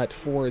 But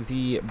for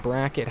the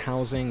bracket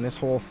housing, this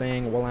whole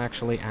thing, we'll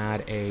actually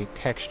add a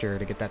texture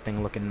to get that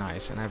thing looking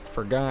nice. And I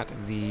forgot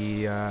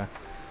the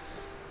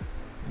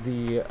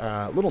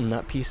little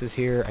nut pieces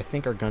here, I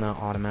think, are gonna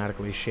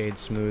automatically shade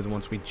smooth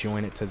once we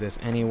join it to this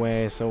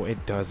anyway, so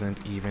it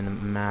doesn't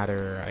even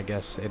matter. I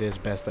guess it is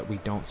best that we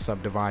don't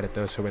subdivide it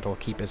though, so it'll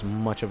keep as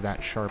much of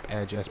that sharp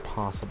edge as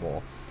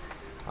possible.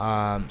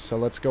 So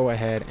let's go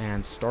ahead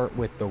and start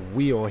with the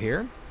wheel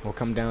here. We'll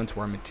come down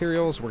to our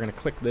materials. We're gonna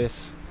click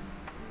this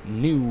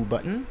new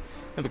button,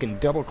 and we can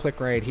double click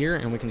right here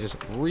and we can just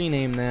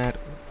rename that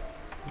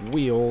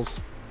wheels,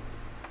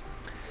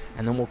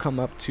 and then we'll come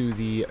up to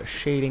the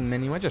shading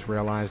menu. I just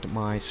realized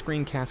my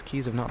screencast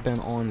keys have not been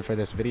on for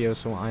this video,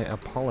 so I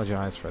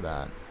apologize for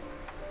that.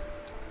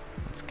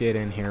 Let's get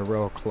in here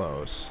real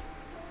close.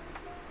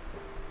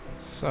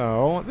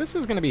 So this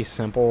is going to be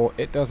simple.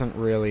 It doesn't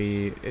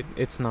really,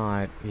 it's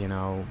not, you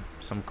know,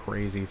 some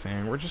crazy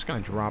thing. We're just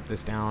going to drop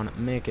this down,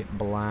 make it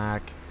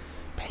black,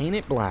 paint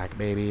it black,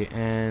 baby,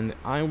 and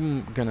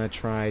I'm gonna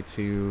try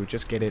to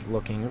just get it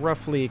looking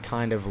roughly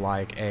kind of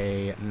like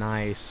a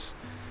nice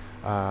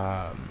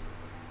kind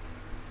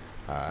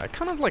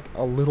of like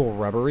a little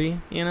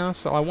rubbery, you know,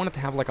 so I want it to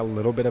have like a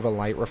little bit of a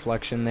light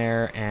reflection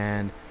there,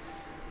 and,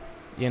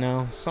 you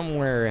know,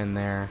 somewhere in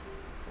there.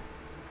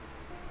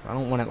 I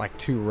don't want it like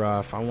too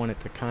rough. I want it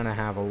to kind of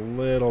have a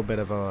little bit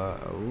of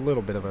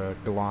a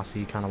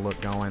glossy kind of look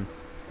going.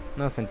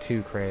 Nothing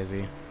too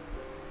crazy.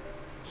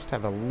 Just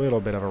have a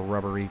little bit of a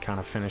rubbery kind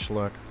of finish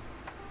look.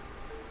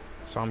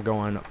 So I'm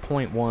going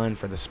 0.1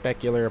 for the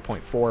specular,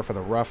 0.4 for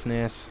the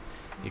roughness.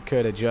 You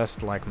could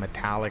adjust like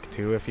metallic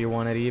too if you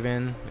wanted,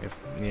 even if,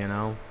 you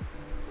know,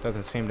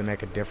 doesn't seem to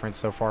make a difference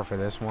so far for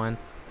this one,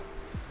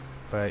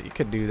 but you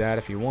could do that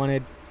if you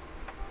wanted.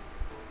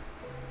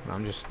 I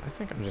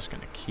think I'm just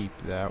gonna keep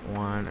that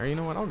one, or you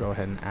know what, I'll go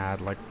ahead and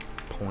add like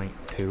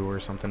 0.2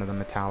 or something to the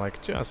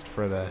metallic just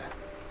for the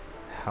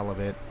hell of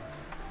it.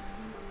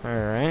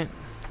 Alright,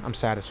 I'm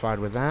satisfied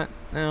with that.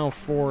 Now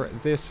for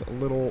this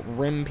little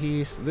rim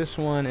piece, this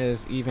one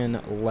is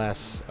even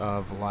less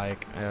of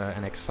like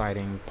an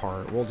exciting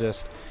part. We'll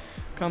just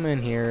come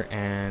in here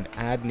and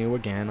add new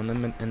again on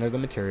the under the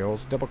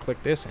materials, double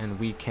click this, and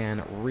we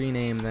can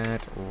rename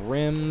that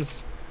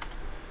rims.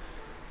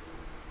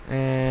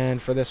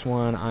 And for this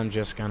one, I'm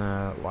just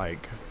gonna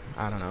like,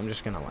 I don't know, I'm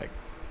just gonna like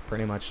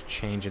pretty much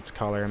change its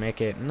color, make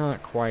it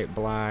not quite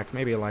black,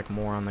 maybe like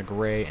more on the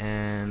gray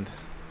end.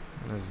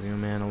 I'm gonna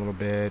zoom in a little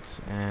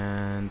bit,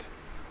 and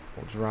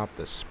we'll drop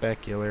the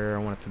specular. I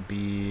want it to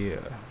be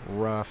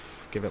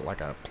rough, give it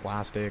like a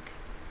plastic,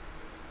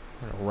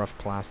 a rough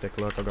plastic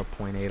look. I'll go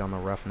 0.8 on the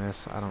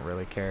roughness. I don't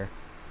really care.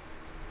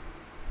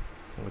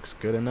 It looks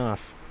good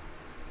enough.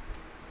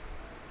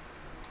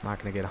 I'm not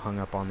gonna get hung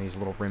up on these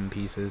little rim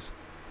pieces.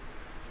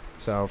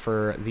 So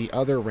for the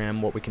other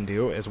rim, what we can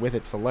do is with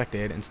it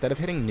selected, instead of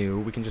hitting new,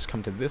 we can just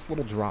come to this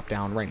little drop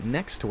down right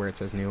next to where it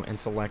says new and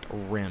select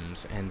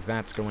rims, and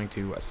that's going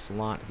to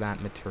slot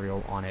that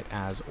material on it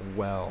as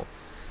well.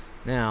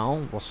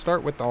 Now we'll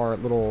start with our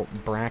little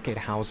bracket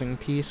housing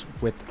piece,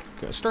 with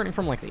starting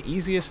from like the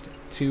easiest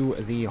to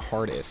the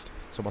hardest.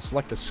 So we'll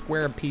select the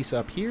square piece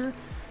up here,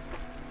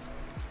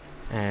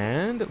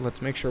 and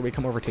let's make sure we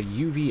come over to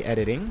UV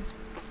editing.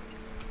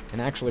 And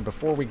actually,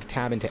 before we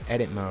tab into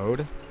edit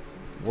mode,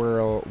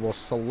 we'll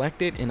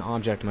select it in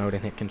object mode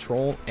and hit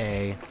Control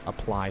A,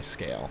 apply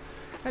scale.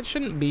 That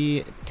shouldn't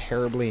be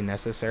terribly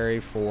necessary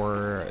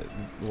for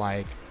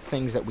like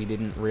things that we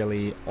didn't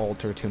really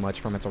alter too much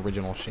from its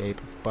original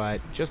shape,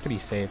 but just to be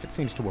safe, it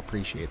seems to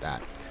appreciate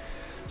that.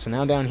 So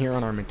now down here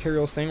on our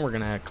materials thing, we're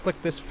gonna click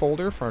this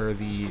folder for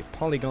the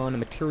Poliigon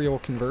Material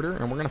Converter,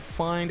 and we're gonna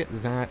find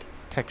that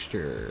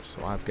texture.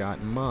 So I've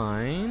got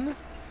mine.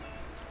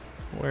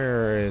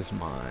 Where is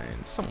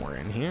mine? Somewhere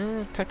in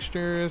here.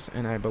 Textures,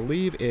 and I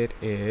believe it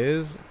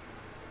is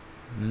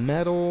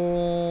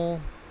Metal...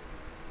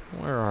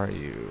 Where are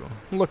you?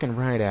 I'm looking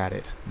right at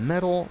it.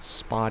 Metal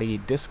Spotty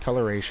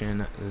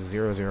Discoloration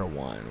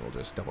 001. We'll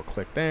just double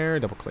click there,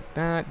 double click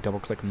that, double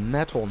click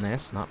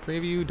metalness, not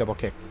preview,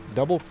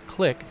 double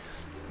click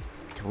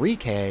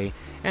 3K,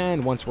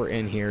 and once we're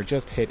in here,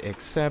 just hit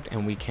accept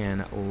and we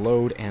can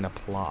load and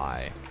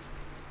apply.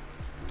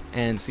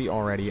 And see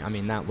already, I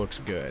mean, that looks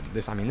good.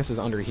 This is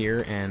under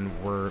here, and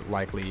we're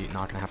likely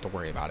not going to have to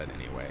worry about it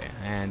anyway.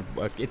 And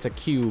it's a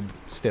cube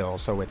still,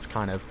 so it's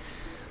kind of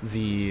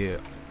the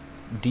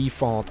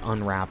default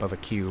unwrap of a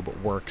cube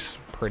works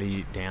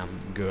pretty damn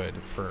good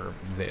for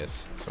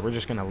this. So we're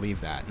just going to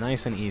leave that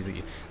nice and easy.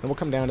 Then we'll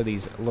come down to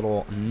these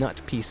little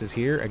nut pieces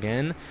here.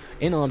 Again,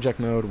 in object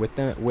mode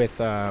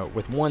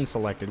with one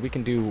selected, we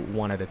can do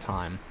one at a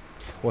time.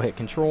 We'll hit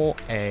Control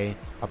A,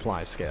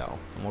 apply scale.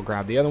 And we'll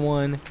grab the other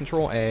one,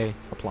 Control A,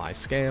 apply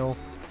scale.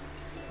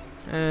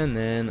 And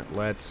then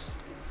let's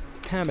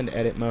tab into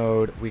edit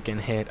mode. We can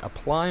hit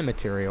apply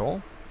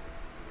material.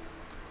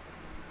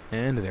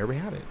 And there we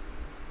have it.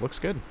 Looks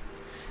good.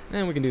 And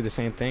then we can do the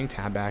same thing,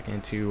 tab back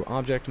into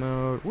object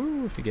mode.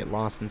 Woo, if you get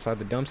lost inside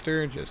the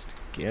dumpster, just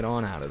get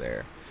on out of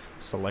there.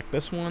 Select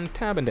this one,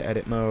 tab into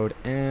edit mode,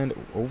 and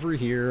over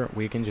here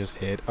we can just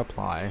hit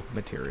apply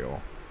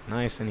material.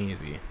 Nice and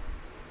easy.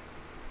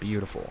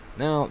 Beautiful.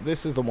 Now,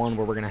 this is the one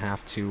where we're going to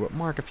have to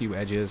mark a few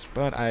edges,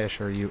 but I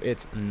assure you,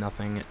 it's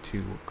nothing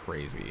too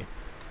crazy.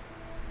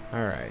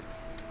 Alright.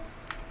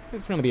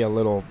 It's going to be a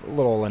little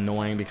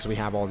annoying because we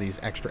have all these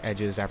extra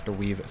edges after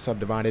we've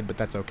subdivided, but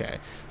that's okay.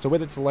 So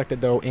with it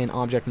selected, though, in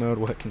object mode,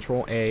 we'll hit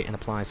Control A and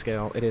apply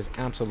scale. It is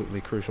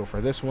absolutely crucial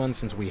for this one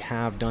since we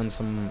have done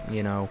some,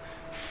 you know,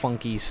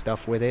 funky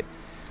stuff with it.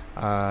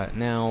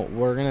 Now,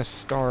 we're going to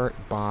start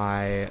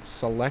by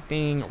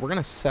selecting, we're going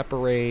to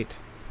separate,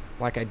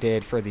 like I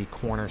did for the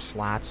corner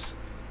slats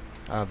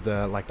of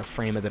the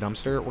frame of the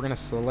dumpster. We're gonna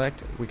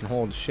select, we can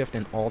hold shift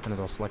and alt and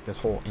it'll select this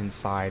whole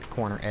inside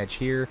corner edge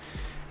here,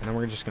 and then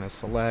we're just gonna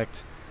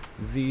select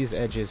these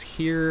edges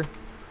here.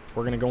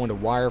 We're gonna go into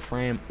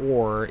wireframe,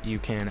 or you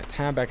can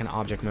tab back in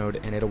object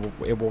mode and it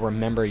will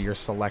remember your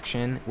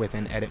selection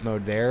within edit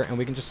mode there, and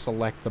we can just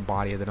select the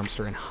body of the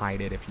dumpster and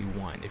hide it if you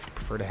want. If you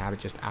prefer to have it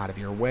just out of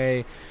your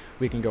way,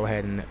 we can go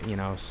ahead and, you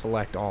know,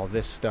 select all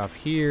this stuff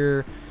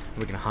here.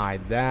 We can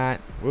hide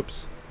that.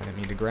 Whoops, I didn't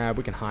mean to grab.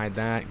 We can hide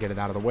that, get it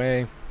out of the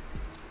way.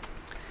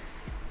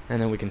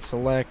 And then we can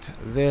select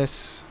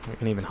this. We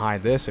can even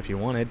hide this if you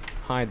wanted.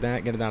 Hide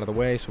that, get it out of the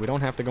way, so we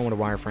don't have to go into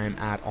wireframe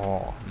at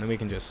all. And then we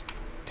can just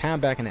tab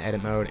back into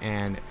edit mode,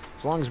 and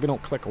as long as we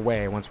don't click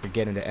away once we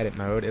get into edit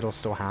mode, it'll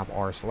still have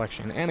our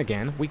selection. And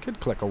again, we could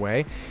click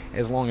away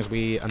as long as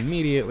we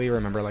immediately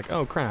remember, like,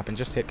 oh crap, and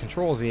just hit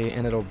Control Z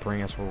and it'll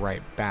bring us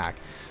right back.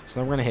 So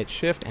then we're gonna hit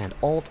shift and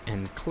alt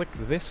and click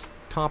this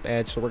top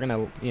edge, so we're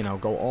gonna, you know,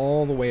 go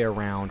all the way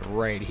around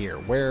right here,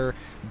 where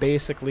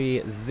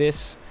basically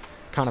this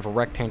kind of a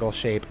rectangle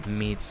shape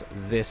meets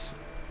this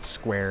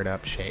squared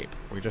up shape.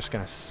 We're just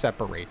gonna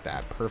separate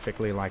that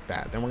perfectly like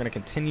that. Then we're gonna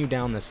continue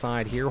down the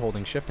side here,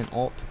 holding shift and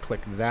alt to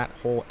click that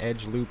whole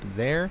edge loop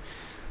there.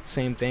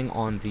 Same thing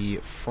on the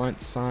front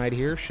side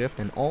here, shift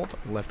and alt,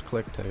 left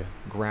click to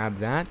grab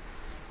that.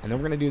 And then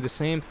we're going to do the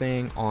same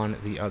thing on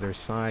the other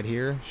side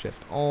here.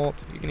 Shift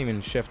Alt. You can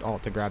even Shift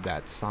Alt to grab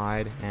that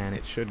side, and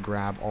it should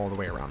grab all the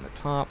way around the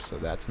top. So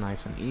that's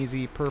nice and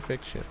easy.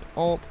 Perfect. Shift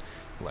Alt.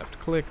 Left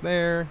click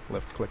there.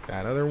 Left click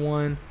that other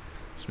one.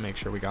 Just make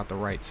sure we got the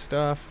right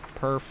stuff.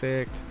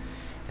 Perfect.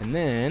 And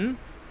then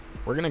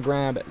we're going to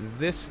grab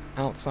this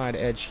outside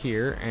edge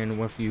here, and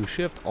if you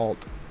Shift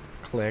Alt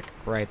click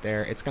right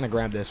there, it's going to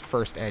grab this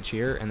first edge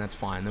here, and that's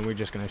fine. Then we're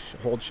just going to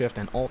hold Shift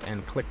and Alt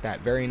and click that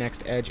very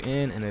next edge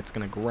in, and it's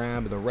going to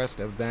grab the rest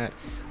of that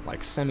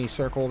like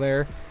semicircle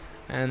there.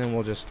 And then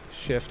we'll just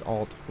Shift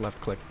Alt left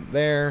click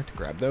there to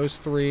grab those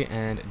three,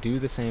 and do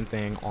the same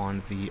thing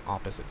on the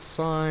opposite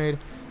side.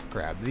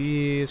 Grab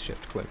these,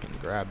 Shift click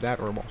and grab that,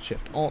 or well,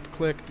 Shift Alt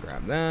click,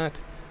 grab that.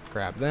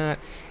 Grab that.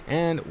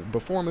 And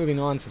before moving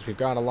on, since we've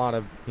got a lot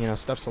of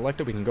stuff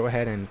selected, we can go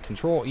ahead and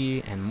Control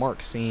E and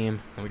mark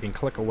seam, and we can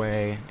click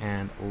away,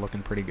 and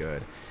looking pretty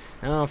good.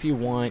 Now if you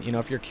want,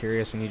 if you're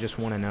curious and you just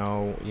want to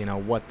know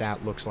what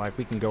that looks like,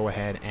 we can go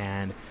ahead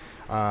and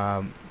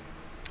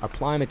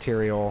apply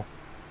material,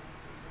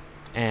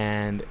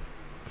 and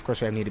of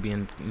course we need to be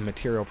in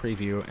material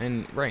preview,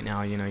 and right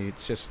now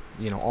it's just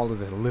all of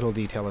the little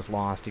detail is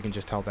lost. You can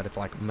just tell that it's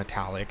like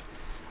metallic.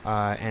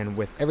 And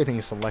with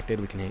everything selected,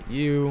 we can hit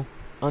U,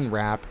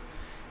 unwrap,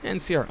 and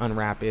see our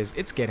unwrap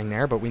it's getting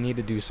there, but we need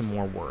to do some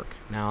more work.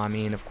 Now, I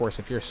mean, of course,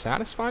 if you're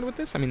satisfied with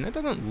this, I mean, that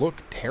doesn't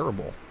look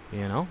terrible,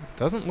 it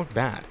doesn't look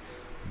bad,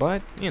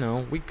 but,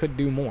 we could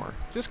do more.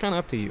 Just kind of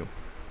up to you.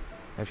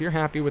 If you're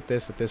happy with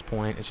this at this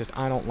point, it's just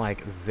I don't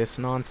like this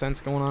nonsense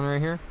going on right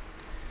here.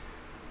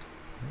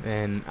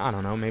 And, I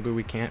don't know, maybe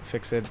we can't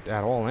fix it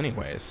at all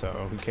anyway,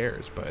 so who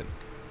cares, but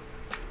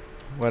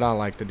what I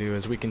like to do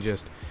is we can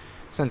just...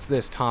 Since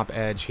this top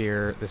edge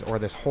here,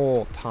 this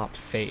whole top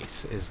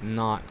face is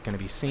not going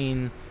to be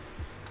seen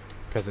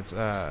because it's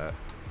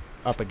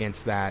up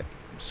against that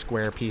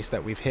square piece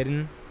that we've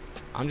hidden,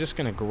 I'm just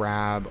going to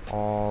grab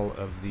all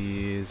of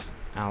these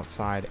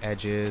outside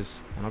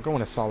edges, and I'll go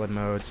into solid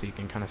mode so you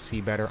can kind of see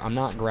better. I'm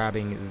not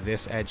grabbing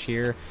this edge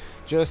here,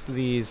 just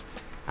these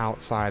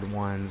outside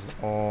ones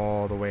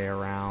all the way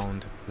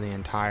around the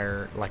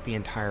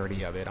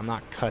entirety of it. I'm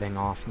not cutting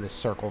off this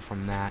circle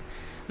from that.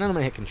 Then I'm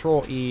going to hit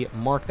Control E,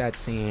 mark that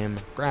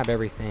seam, grab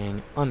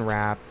everything,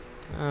 unwrap.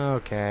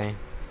 Okay,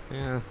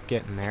 yeah,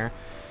 getting there.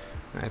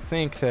 And I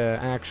think to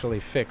actually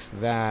fix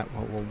that,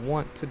 what we'll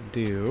want to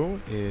do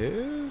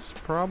is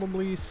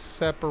probably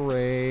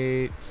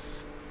separate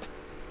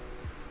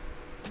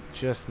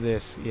just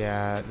this,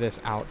 this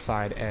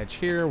outside edge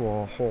here.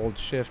 We'll hold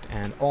Shift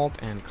and Alt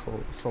and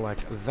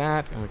select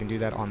that, and we can do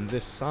that on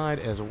this side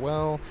as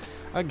well.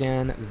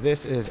 Again,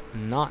 this is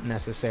not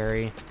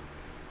necessary.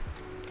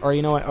 Or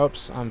you know what,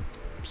 oops, I'm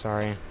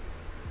sorry.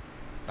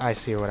 I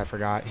see what I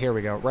forgot. Here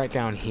we go, right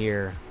down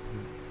here.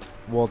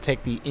 We'll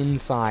take the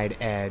inside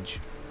edge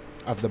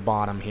of the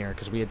bottom here,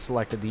 because we had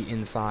selected the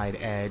inside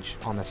edge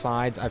on the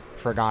sides. I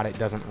forgot it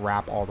doesn't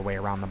wrap all the way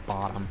around the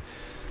bottom.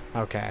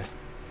 Okay.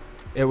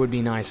 It would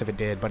be nice if it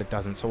did, but it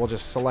doesn't. So we'll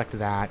just select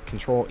that,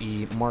 Control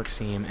E, mark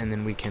seam, and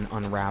then we can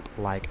unwrap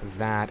like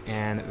that,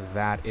 and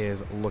that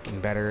is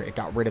looking better. It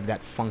got rid of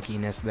that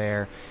funkiness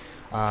there.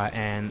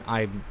 And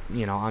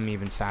I'm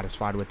even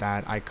satisfied with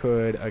that. I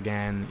could,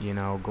 again,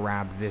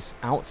 grab this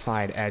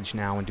outside edge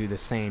now and do the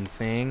same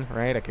thing,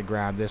 right? I could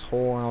grab this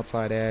whole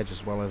outside edge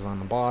as well as on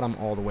the bottom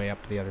all the way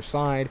up to the other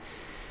side.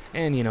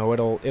 And,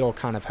 it'll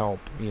kind of help,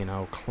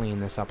 clean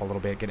this up a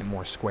little bit, get it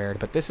more squared.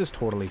 But this is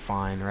totally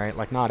fine, right?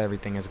 Like, not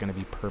everything is going to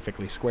be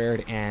perfectly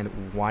squared. And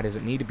why does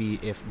it need to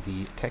be if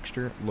the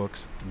texture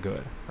looks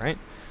good, right?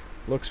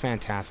 Looks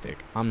fantastic.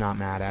 I'm not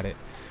mad at it.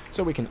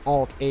 So we can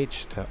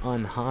Alt-H to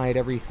unhide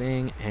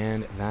everything,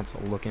 and that's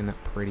looking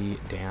pretty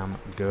damn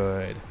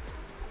good.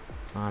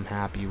 I'm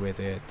happy with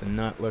it. The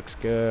nut looks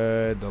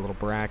good, the little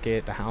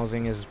bracket, the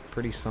housing is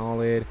pretty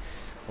solid.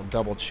 We'll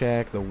double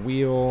check. The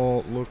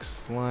wheel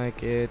looks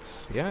like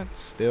it's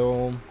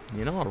still,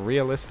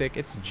 realistic.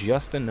 It's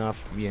just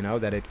enough,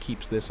 that it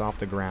keeps this off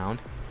the ground,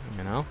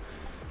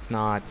 It's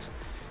not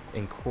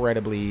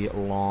incredibly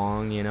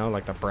long,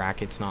 like the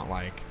bracket's not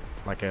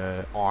like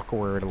a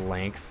awkward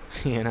length,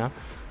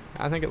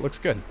 I think it looks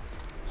good.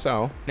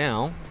 So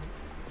now,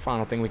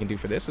 final thing we can do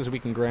for this is we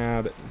can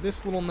grab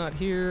this little nut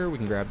here, we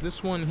can grab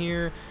this one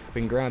here,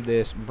 we can grab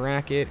this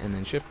bracket and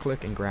then shift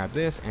click and grab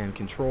this and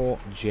Control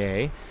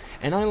J.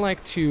 And I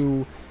like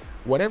to,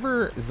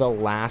 whatever the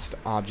last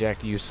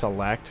object you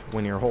select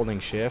when you're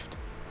holding shift,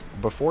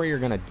 before you're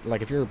gonna,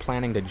 like if you're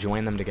planning to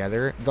join them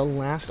together, the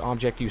last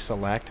object you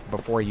select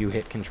before you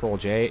hit Control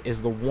J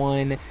is the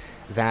one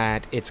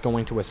that it's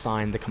going to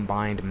assign the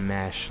combined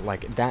mesh,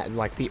 like that,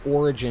 like the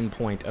origin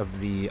point of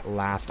the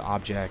last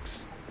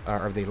objects,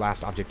 or the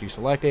last object you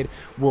selected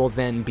will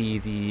then be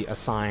the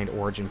assigned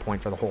origin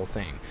point for the whole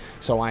thing.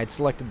 So I had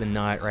selected the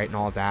nut, right, and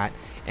all that,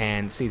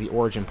 and see the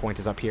origin point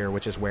is up here,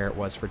 which is where it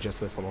was for just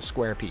this little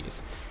square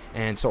piece.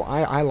 And so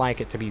I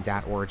like it to be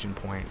that origin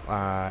point,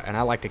 and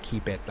I like to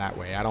keep it that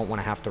way. I don't want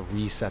to have to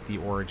reset the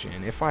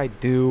origin. If I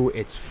do,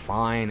 it's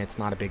fine. It's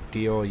not a big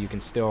deal. You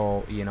can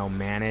still,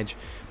 manage,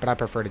 but I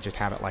prefer to just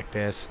have it like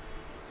this.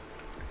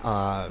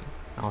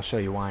 I'll show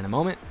you why in a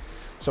moment.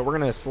 So we're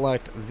going to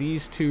select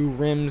these two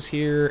rims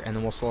here, and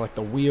then we'll select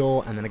the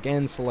wheel, and then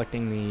again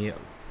selecting the,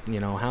 you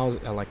know,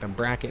 like the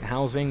bracket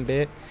housing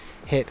bit,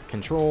 hit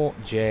Control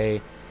J,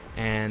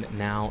 and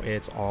now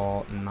it's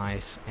all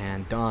nice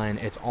and done.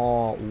 It's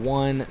all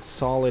one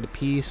solid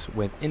piece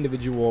with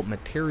individual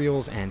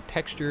materials and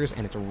textures,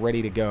 and it's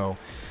ready to go.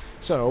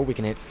 So we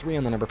can hit 3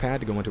 on the number pad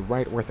to go into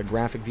right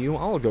orthographic view.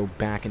 I'll go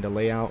back into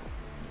layout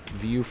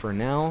view for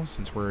now,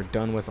 since we're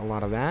done with a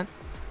lot of that.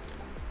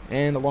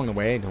 And along the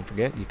way, don't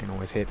forget, you can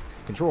always hit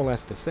Control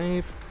S to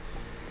save.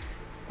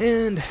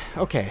 And,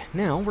 okay,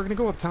 now we're going to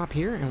go up top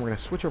here, and we're going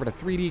to switch over to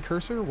 3D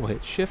cursor. We'll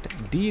hit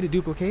Shift D to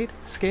duplicate,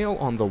 scale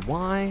on the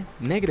Y,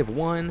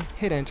 -1,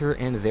 hit Enter,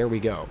 and there we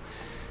go.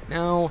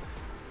 Now,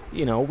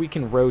 you know, we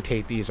can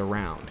rotate these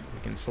around.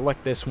 We can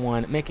select this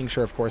one, making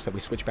sure, of course, that we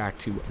switch back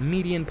to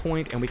median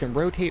point, and we can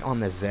rotate on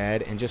the Z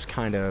and just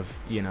kind of,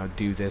 you know,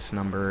 do this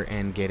number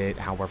and get it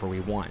however we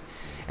want.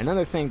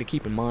 Another thing to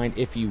keep in mind,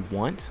 if you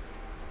want,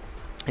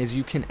 is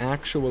you can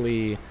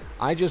actually,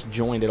 I just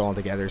joined it all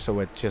together so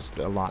it's just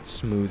a lot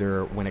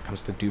smoother when it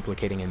comes to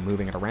duplicating and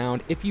moving it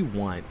around. If you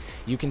want,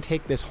 you can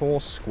take this whole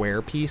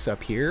square piece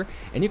up here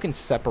and you can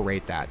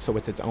separate that so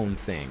it's its own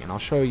thing. And I'll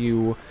show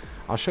you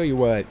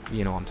what,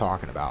 you know, I'm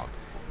talking about.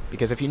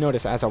 Because if you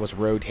notice, as I was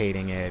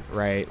rotating it,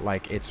 right,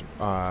 like it's,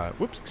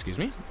 whoops, excuse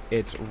me,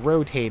 it's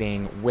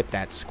rotating with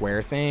that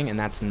square thing, and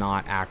that's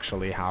not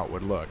actually how it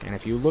would look. And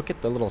if you look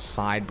at the little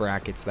side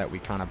brackets that we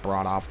kind of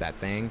brought off that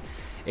thing,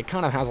 it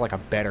kind of has like a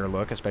better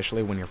look,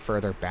 especially when you're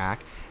further back.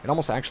 It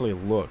almost actually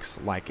looks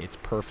like it's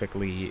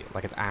perfectly,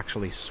 like it's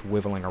actually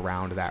swiveling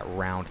around that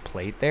round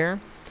plate there.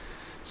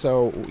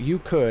 So you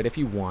could, if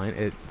you want,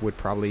 it would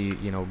probably,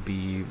 you know,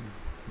 be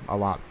a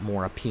lot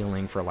more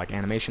appealing for like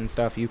animation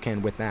stuff. You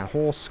can, with that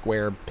whole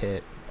square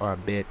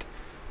bit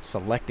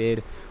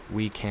selected,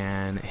 we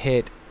can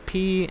hit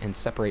P and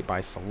separate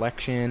by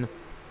selection.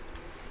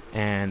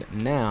 And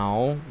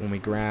now, when we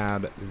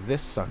grab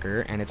this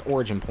sucker, and its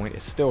origin point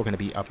is still going to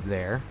be up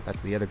there.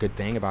 That's the other good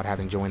thing about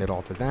having joined it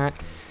all to that.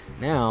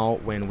 Now,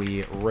 when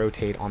we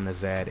rotate on the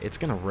Z, it's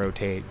going to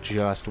rotate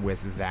just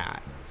with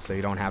that. So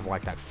you don't have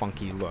like that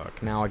funky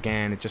look. Now,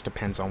 again, it just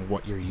depends on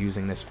what you're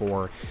using this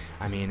for.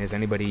 I mean, is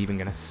anybody even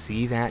going to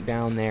see that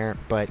down there?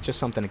 But just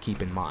something to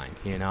keep in mind,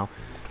 you know?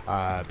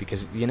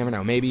 Because you never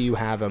know. Maybe you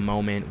have a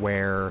moment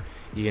where,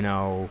 you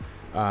know,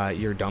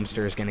 your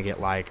dumpster is going to get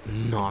like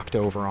knocked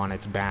over on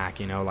its back,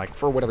 you know, like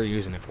for whatever you're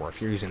using it for.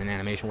 If you're using an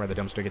animation where the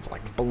dumpster gets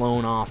like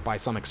blown off by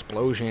some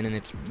explosion and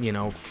it's, you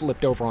know,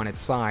 flipped over on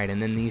its side,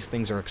 and then these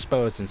things are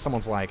exposed and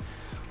someone's like,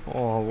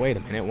 oh, wait a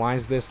minute, why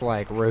is this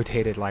like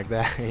rotated like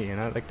that? You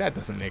know, like that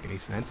doesn't make any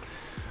sense.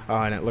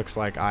 And it looks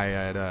like I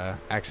had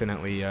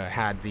accidentally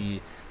had the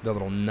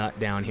little nut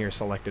down here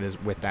selected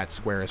as with that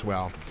square as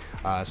well.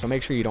 So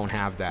make sure you don't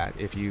have that.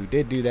 If you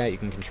did do that, you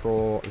can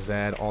Control Z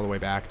all the way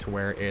back to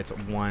where it's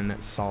one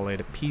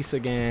solid piece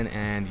again,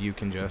 and you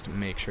can just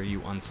make sure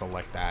you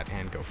unselect that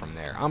and go from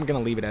there. I'm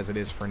gonna leave it as it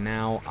is for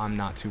now. I'm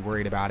not too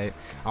worried about it.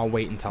 I'll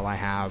wait until I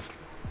have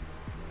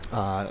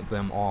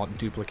them all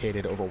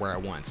duplicated over where I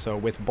want. So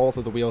with both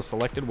of the wheels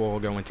selected, we'll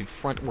go into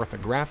front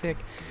orthographic,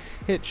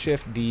 hit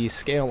Shift D,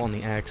 scale on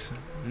the X,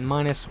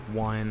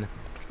 -1,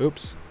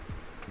 oops.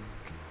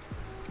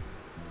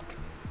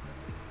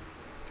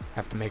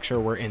 Have to make sure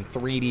we're in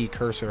 3D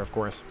cursor, of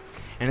course.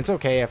 And it's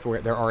okay if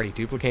they're already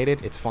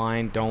duplicated. It's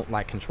fine. Don't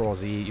like Control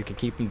Z. You can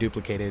keep them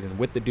duplicated, and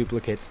with the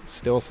duplicates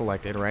still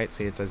selected, right?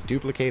 See, it says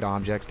duplicate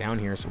objects down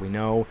here, so we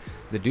know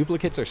the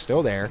duplicates are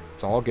still there.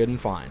 It's all good and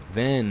fine.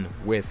 Then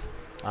with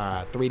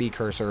 3D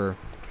cursor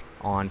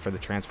on for the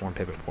transform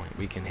pivot point,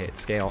 we can hit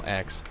scale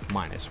X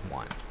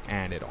 -1,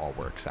 and it all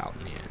works out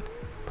in the end.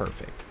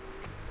 Perfect.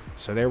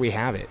 So there we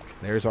have it.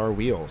 There's our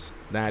wheels.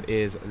 That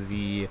is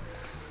the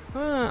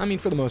I mean,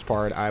 for the most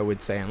part, I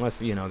would say,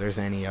 unless, you know, there's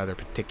any other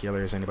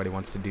particulars anybody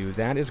wants to do,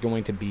 that is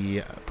going to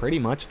be pretty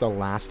much the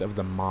last of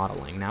the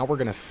modeling. Now we're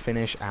going to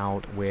finish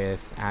out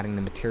with adding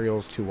the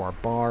materials to our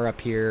bar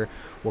up here.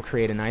 We'll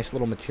create a nice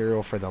little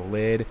material for the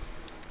lid.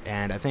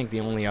 And I think the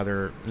only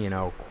other, you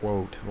know,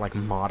 quote, like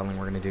modeling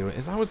we're going to do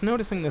is, I was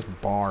noticing this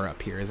bar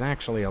up here is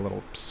actually a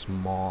little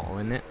small,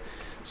 isn't it?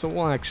 So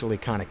we'll actually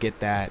kind of get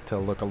that to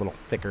look a little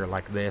thicker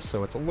like this,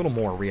 so it's a little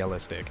more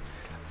realistic.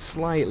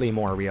 Slightly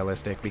more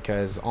realistic,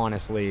 because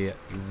honestly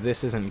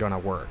this isn't gonna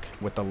work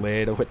with the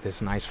lid with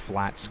this nice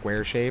flat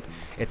square shape.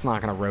 It's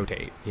not gonna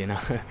rotate, you know.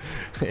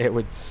 It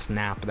would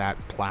snap that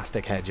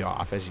plastic edge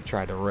off as you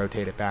try to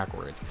rotate it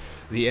backwards.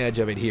 The edge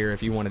of it here,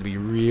 if you wanted to be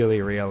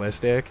really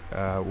realistic,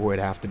 would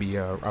have to be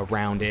a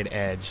rounded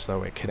edge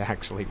so it could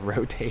actually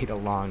rotate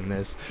along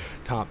this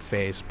top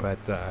face.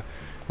 But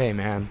hey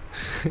man,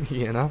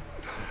 you know,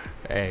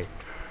 hey,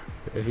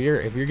 if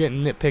you're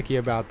getting nitpicky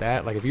about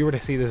that, like if you were to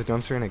see this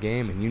dumpster in a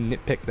game and you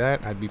nitpick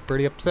that, I'd be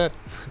pretty upset.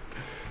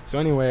 So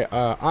anyway,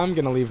 I'm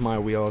gonna leave my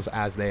wheels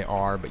as they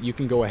are, but you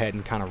can go ahead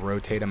and kind of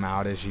rotate them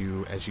out as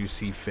you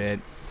see fit.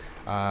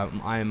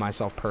 I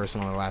myself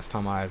personally, last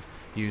time I've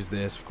used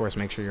this, of course,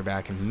 make sure you're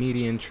back in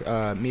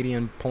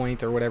median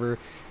point or whatever,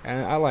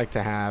 and I like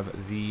to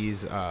have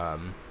these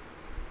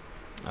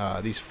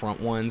these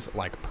front ones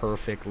like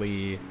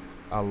perfectly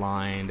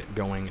aligned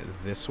going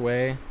this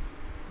way.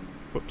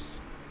 Whoops.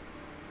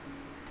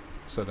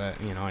 So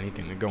that, you know, and you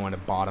can go into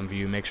bottom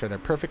view, make sure they're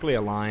perfectly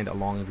aligned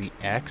along the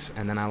X,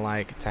 and then I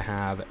like to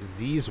have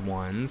these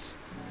ones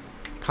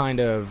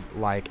kind of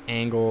like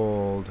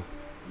angled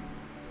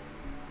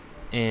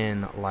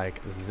in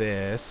like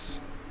this.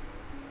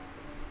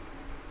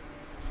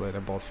 Hopefully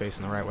they're both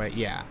facing the right way.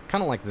 Yeah,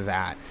 kind of like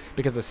that,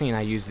 because the scene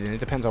I used it in, it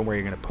depends on where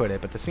you're going to put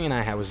it, but the scene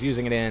I was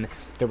using it in,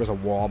 there was a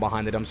wall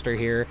behind the dumpster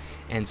here,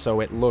 and so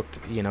it looked,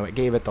 you know, it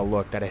gave it the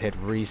look that it had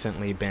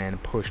recently been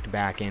pushed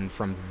back in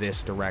from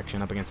this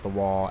direction up against the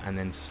wall and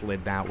then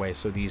slid that way,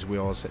 so these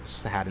wheels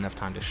had enough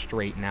time to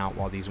straighten out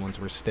while these ones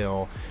were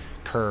still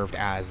curved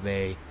as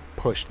they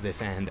pushed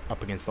this end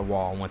up against the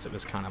wall once it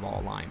was kind of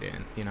all lined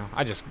in. You know,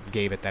 I just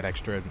gave it that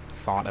extra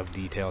thought of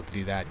detail to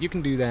do that. You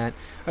can do that.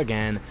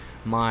 Again,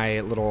 my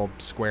little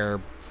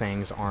square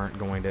things aren't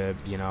going to,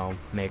 you know,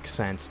 make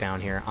sense down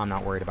here. I'm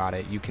not worried about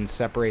it. You can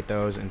separate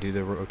those and do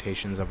the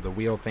rotations of the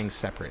wheel things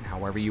separate,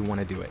 however you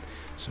want to do it.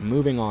 So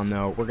moving on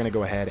though, we're going to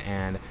go ahead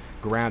and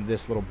grab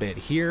this little bit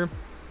here.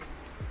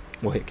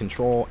 We'll hit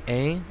Control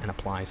A and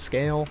apply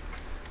scale.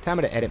 Tab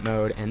into edit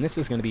mode, and this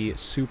is going to be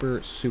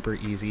super, super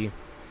easy.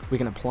 We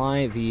can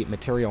apply the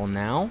material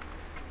now.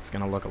 It's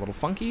going to look a little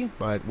funky,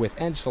 but with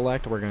edge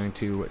select, we're going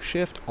to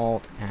shift,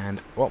 alt, and,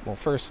 well,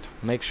 first,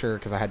 make sure,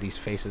 because I had these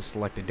faces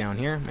selected down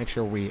here, make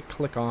sure we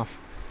click off,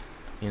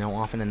 you know,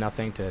 off into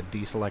nothing to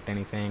deselect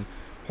anything.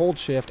 Hold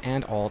shift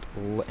and alt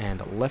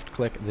and left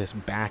click this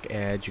back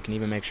edge. You can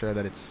even make sure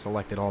that it's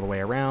selected all the way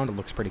around. It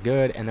looks pretty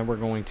good. And then we're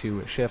going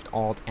to shift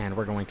alt and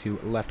we're going to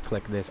left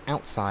click this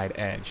outside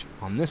edge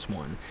on this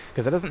one,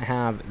 because it doesn't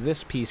have,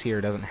 this piece here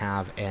doesn't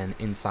have an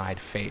inside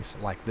face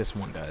like this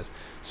one does.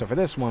 So for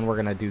this one,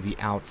 we're going to do the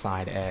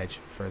outside edge.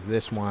 For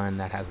this one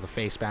that has the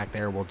face back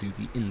there, we'll do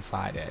the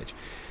inside edge.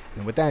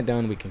 And with that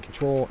done, we can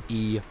Control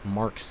E,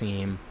 mark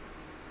seam.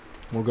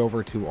 We'll go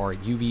over to our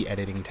UV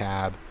editing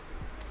tab.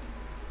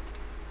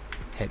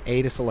 Hit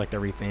A to select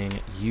everything,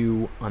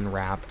 U,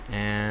 unwrap,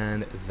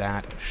 and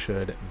that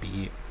should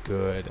be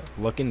good.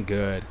 Looking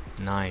good.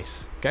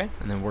 Nice. Okay,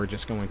 and then we're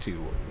just going to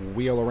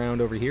wheel around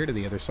over here to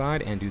the other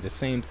side and do the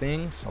same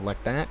thing.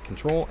 Select that,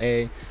 Control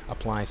A,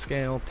 apply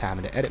scale, tab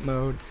into edit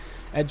mode,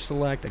 edge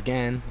select.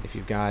 Again, if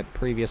you've got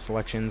previous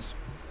selections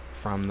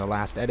from the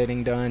last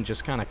editing done,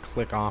 just kind of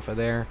click off of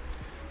there.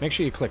 Make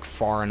sure you click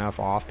far enough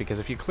off, because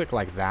if you click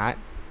like that,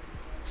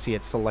 see,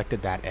 it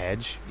selected that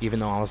edge, even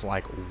though I was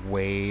like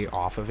way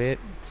off of it.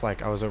 It's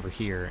like I was over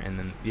here, and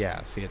then,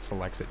 yeah, see, it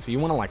selects it. So you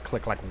want to like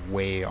click like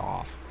way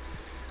off.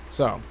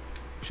 So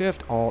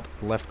shift alt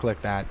left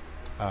click that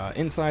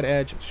inside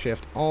edge,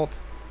 shift alt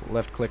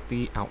left click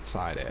the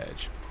outside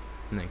edge,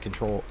 and then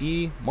Control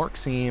E, mark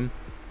seam,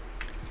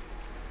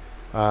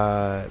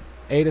 A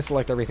to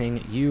select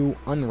everything, U,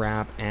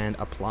 unwrap, and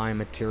apply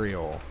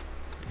material.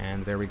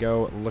 And there we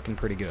go, looking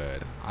pretty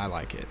good. I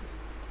like it.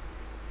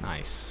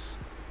 Nice.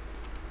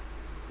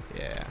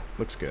 Yeah,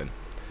 looks good.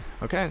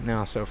 Okay,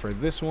 now so for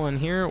this one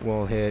here,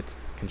 we'll hit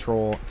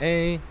Control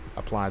A,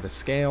 apply the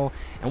scale.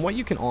 And what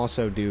you can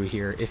also do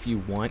here, if you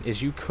want,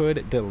 is you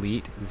could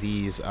delete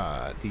these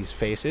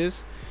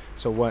faces.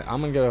 So what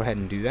I'm gonna go ahead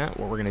and do that.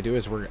 What we're gonna do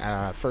is we're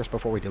first,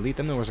 before we delete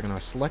them, though, we're gonna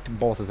select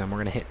both of them. We're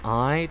gonna hit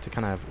I to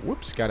kind of,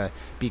 whoops, gotta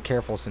be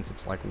careful since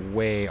it's like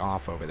way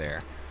off over there.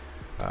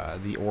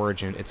 The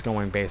origin, it's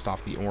going based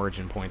off the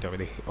origin point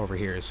over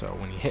here. So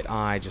when you hit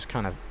I, just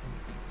kind of,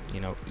 you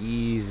know,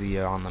 easy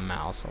on the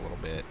mouse a little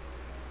bit.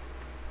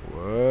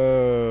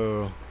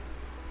 Whoa.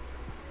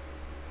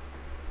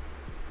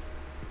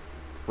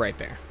 Right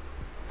there.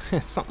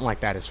 Something like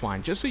that is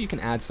fine, just so you can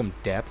add some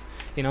depth,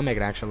 you know, make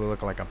it actually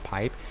look like a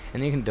pipe.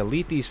 And then you can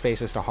delete these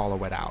faces to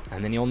hollow it out.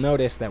 And then you'll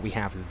notice that we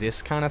have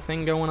this kind of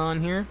thing going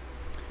on here,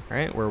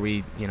 right, where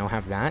we, you know,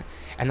 have that,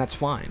 and that's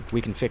fine.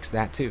 We can fix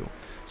that too.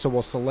 So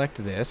we'll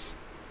select this.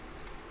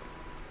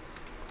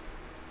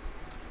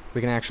 We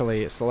can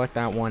actually select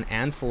that one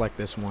and select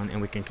this one, and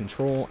we can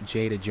Control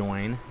J to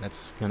join.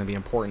 That's going to be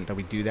important that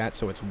we do that,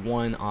 so it's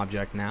one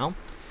object now.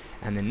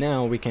 And then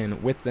now we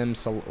can, with them,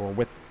 or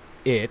with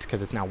it,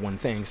 because it's now one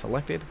thing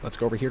selected, let's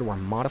go over here to our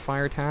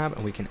modifier tab,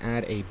 and we can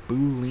add a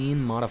Boolean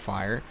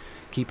modifier.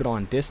 Keep it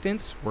on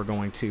distance. We're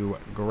going to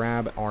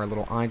grab our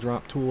little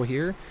eyedrop tool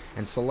here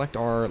and select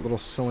our little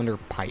cylinder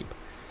pipe.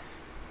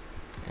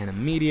 And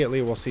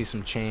immediately we'll see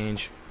some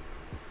change,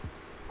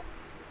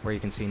 where you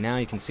can see now,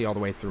 you can see all the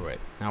way through it.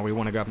 Now we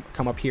want to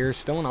come up here,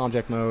 still in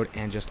object mode,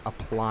 and just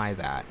apply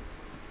that.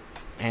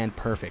 And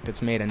perfect.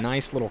 It's made a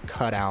nice little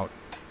cutout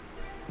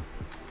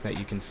that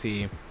you can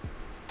see.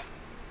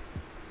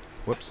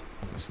 Whoops,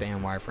 I'm going to stay in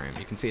wireframe.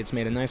 You can see it's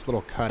made a nice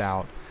little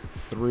cutout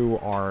through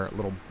our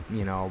little,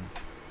 you know,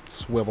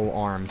 swivel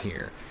arm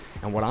here.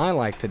 And what I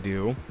like to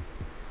do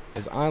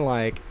is I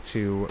like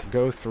to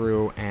go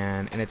through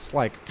and it's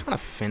like kind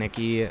of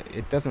finicky.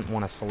 It doesn't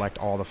want to select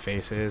all the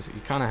faces.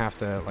 You kind of have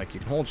to, like, you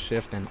can hold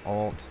shift and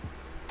alt,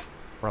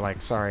 or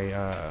like, sorry,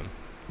 how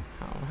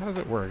does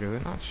it work? Is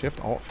it not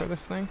shift alt for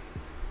this thing?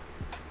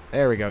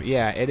 There we go.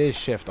 Yeah, it is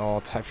Shift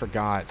Alt. I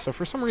forgot. So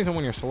for some reason,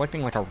 when you're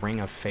selecting like a ring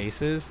of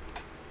faces,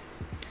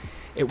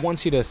 it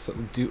wants you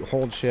to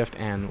hold Shift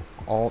and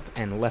Alt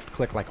and left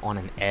click like on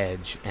an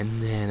edge,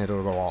 and then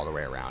it'll go all the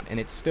way around. And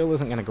it still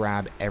isn't going to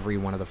grab every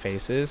one of the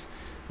faces.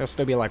 There'll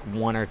still be like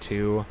one or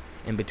two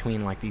in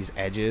between like these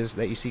edges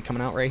that you see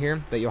coming out right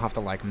here that you'll have to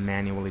like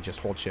manually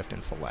just hold Shift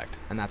and select,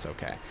 and that's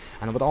okay.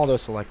 And with all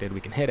those selected, we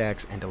can hit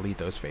X and delete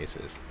those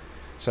faces.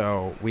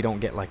 So we don't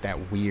get like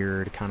that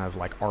weird kind of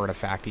like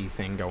artifacty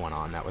thing going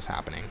on that was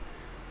happening.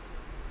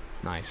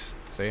 Nice.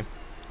 See?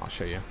 I'll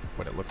show you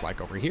what it looked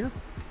like over here.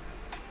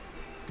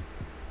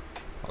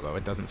 Although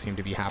it doesn't seem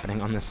to be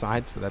happening on this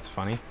side, so that's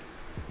funny.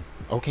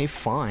 Okay,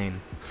 fine.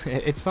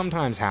 It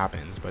sometimes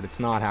happens, but it's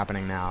not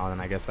happening now,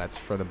 and I guess that's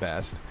for the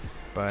best.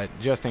 But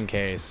just in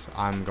case,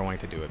 I'm going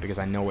to do it because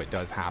I know it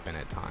does happen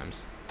at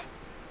times.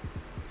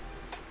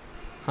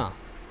 Huh.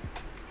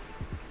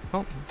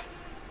 Oh.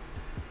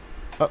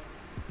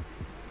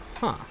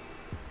 Huh.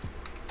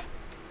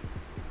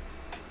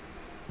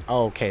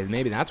 Okay,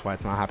 maybe that's why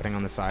it's not happening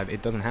on the side.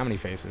 It doesn't have any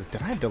faces.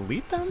 Did I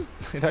delete them?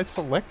 Did I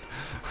select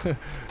did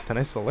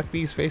I select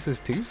these faces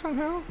too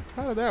somehow?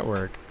 How did that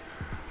work?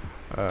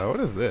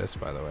 What is this,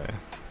 by the way?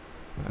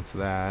 That's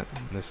that.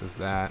 This is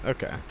that.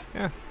 Okay.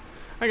 Yeah.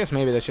 I guess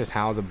maybe that's just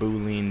how the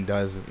Boolean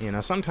does, you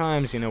know,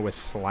 sometimes, you know, with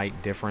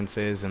slight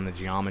differences in the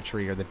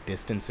geometry or the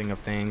distancing of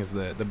things,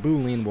 the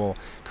Boolean will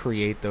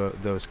create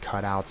those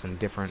cutouts in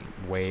different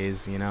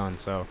ways, you know, and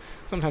so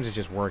sometimes it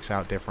just works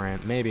out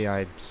different. Maybe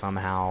I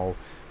somehow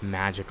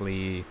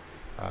magically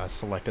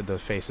selected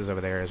those faces over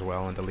there as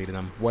well and deleted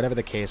them. Whatever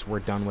the case, we're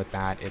done with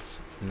that. It's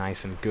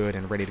nice and good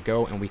and ready to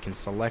go, and we can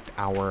select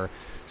our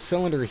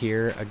cylinder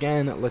here.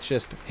 Again, let's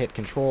just hit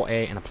Control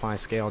A and apply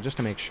scale just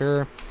to make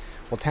sure.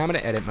 We'll tab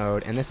into edit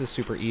mode, and this is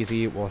super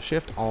easy. We'll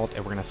Shift Alt,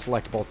 and we're going to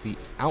select both the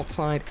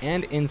outside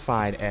and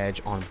inside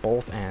edge on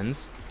both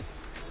ends.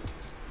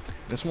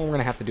 This one we're going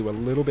to have to do a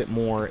little bit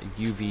more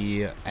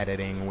UV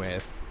editing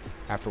with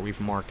after we've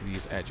marked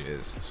these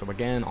edges. So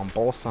again, on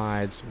both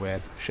sides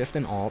with Shift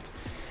and Alt,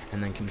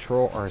 and then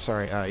Control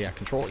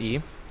E,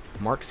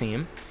 mark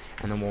seam,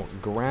 and then we'll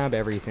grab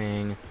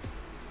everything.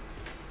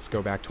 Let's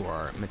go back to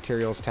our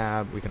materials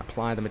tab. We can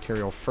apply the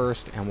material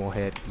first, and we'll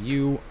hit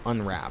U,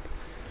 unwrap.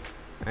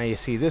 Now you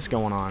see this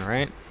going on,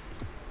 right?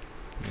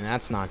 I mean,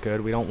 that's not good.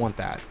 We don't want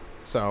that.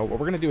 So what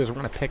we're going to do is we're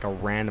going to pick a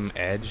random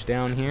edge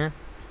down here.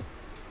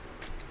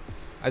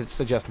 I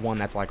suggest one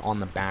that's like on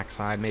the back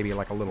side, maybe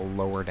like a little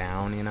lower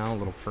down, you know, a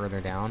little further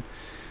down.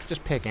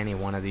 Just pick any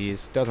one of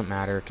these. Doesn't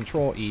matter.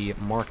 Control E,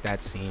 mark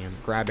that seam,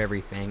 grab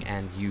everything,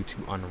 and U to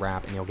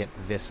unwrap, and you'll get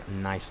this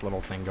nice little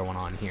thing going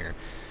on here.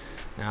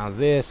 Now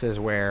this is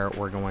where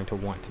we're going to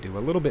want to do a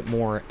little bit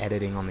more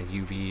editing on the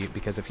UV,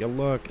 because if you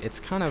look, it's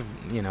kind of,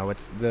 you know,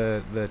 it's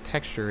the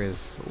texture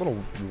is a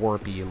little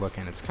warpy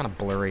looking. It's kind of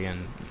blurry and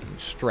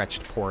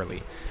stretched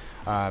poorly.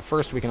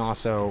 First, we can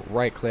also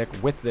right click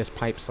with this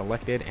pipe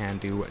selected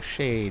and do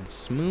shade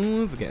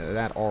smooth.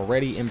 That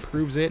already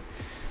improves it.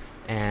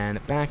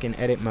 And back in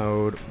edit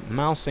mode,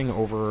 mousing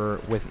over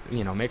with,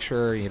 you know, make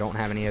sure you don't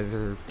have any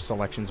other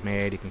selections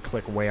made. You can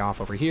click way off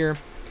over here.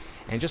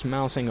 And just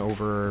mousing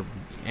over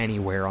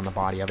anywhere on the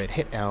body of it,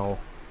 hit L,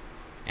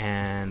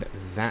 and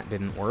that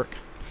didn't work.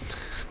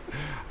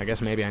 I guess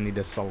maybe I need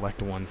to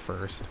select one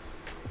first.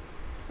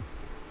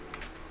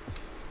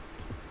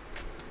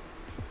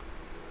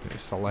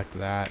 Select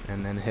that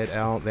and then hit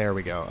L. There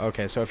we go.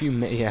 Okay, so if you,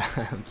 yeah,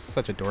 I'm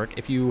such a dork.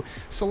 If you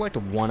select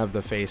one of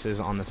the faces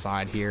on the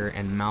side here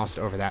and moused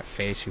over that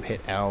face, you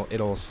hit L,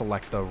 it'll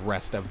select the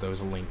rest of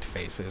those linked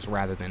faces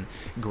rather than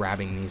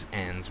grabbing these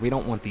ends. We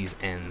don't want these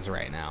ends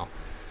right now.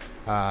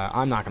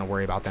 I'm not going to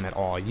worry about them at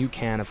all. You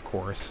can, of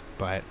course,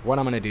 but what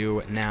I'm going to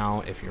do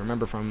now, if you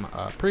remember from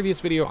a previous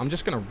video, I'm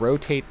just going to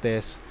rotate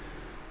this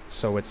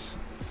so it's,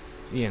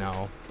 you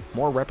know,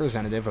 more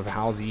representative of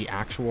how the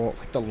actual,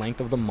 like the length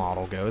of the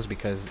model goes,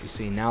 because you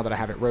see now that I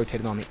have it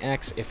rotated on the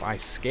X, if I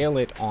scale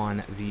it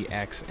on the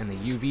X and the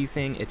UV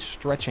thing, it's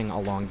stretching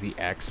along the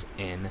X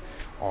in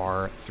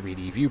our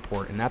 3D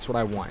viewport, and that's what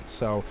I want.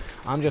 So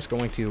I'm just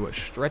going to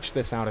stretch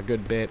this out a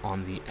good bit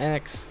on the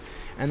X,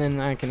 and then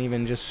I can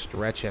even just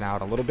stretch it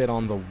out a little bit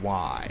on the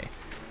Y.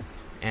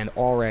 And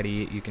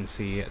already you can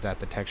see that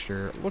the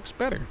texture looks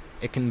better.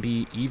 It can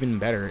be even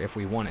better if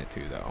we want it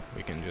to, though.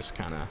 We can just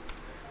kind of,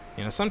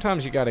 you know,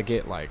 sometimes you got to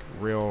get like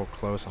real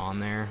close on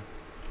there.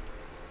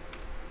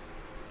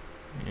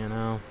 You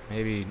know,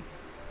 maybe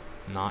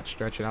not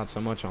stretch it out so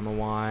much on the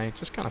Y.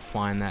 Just kind of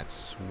find that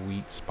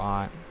sweet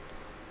spot.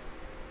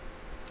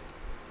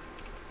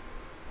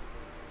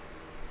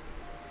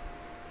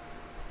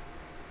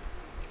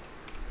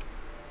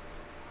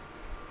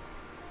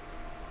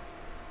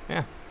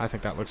 Yeah, I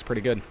think that looks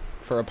pretty good.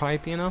 For a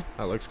pipe, you know,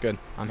 that looks good.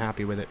 I'm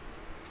happy with it.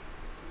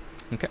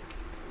 Okay.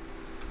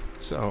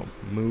 So,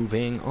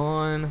 moving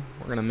on,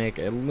 we're going to make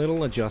a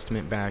little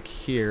adjustment back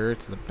here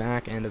to the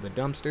back end of the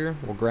dumpster.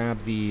 We'll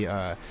grab the,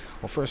 well,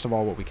 first of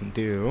all, what we can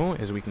do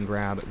is we can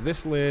grab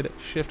this lid,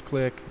 shift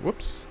click,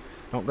 whoops,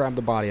 don't grab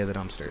the body of the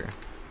dumpster.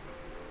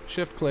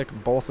 shift click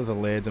both of the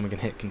lids and we can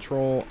hit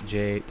Control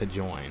J to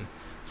join.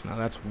 So now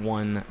that's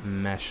one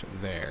mesh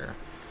there.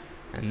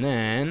 And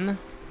then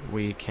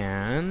we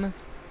can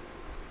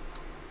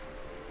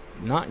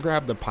not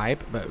grab the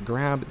pipe, but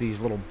grab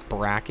these little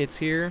brackets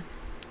here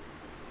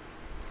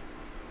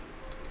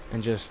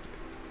and just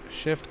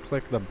shift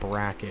click the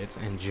brackets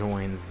and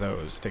join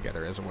those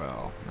together as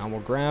well. Now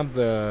we'll grab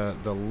the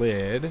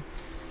lid,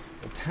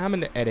 we'll tab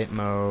into edit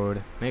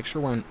mode, make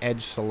sure we're on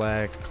edge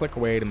select, click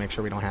away to make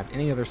sure we don't have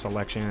any other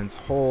selections,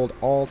 hold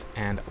Alt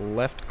and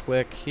left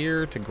click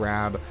here to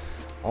grab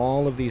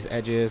all of these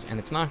edges, and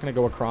it's not going to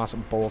go across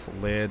both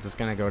lids, it's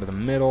going to go to the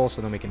middle,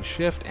 so then we can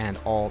shift and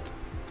Alt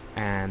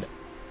and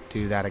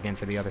do that again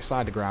for the other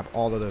side to grab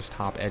all of those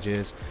top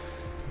edges.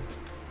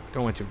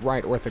 Go into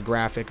right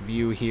orthographic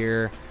view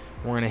here.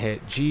 We're going to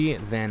hit G,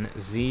 then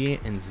Z,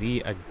 and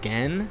Z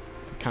again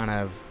to kind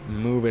of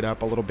move it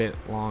up a little bit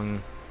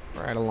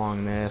right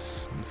along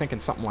this. I'm thinking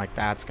something like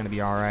that's going to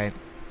be alright.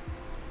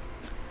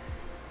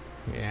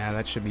 Yeah,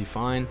 that should be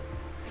fine.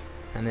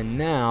 And then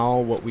now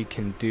what we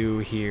can do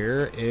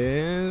here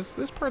is,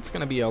 this part's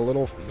going to be a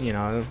little, you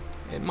know,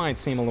 it might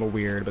seem a little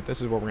weird, but this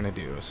is what we're going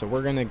to do. So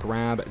we're going to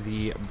grab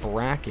the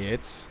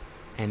brackets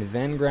and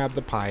then grab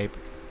the pipe,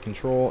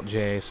 Control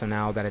J, so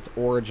now that its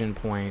origin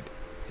point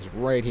is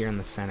right here in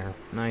the center.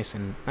 Nice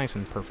and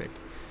perfect.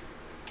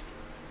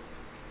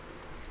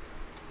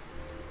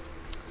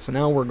 So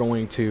now we're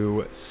going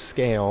to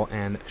scale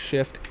and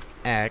shift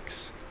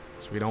X,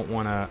 so we don't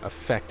want to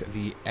affect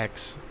the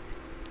X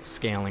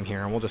scaling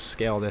here, and we'll just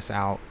scale this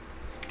out,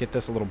 get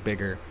this a little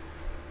bigger.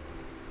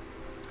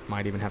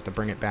 Might even have to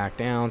bring it back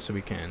down so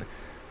we can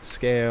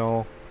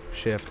scale,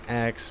 shift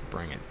X,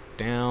 bring it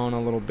down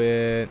a little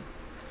bit,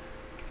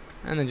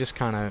 and then just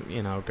kind of,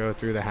 you know, go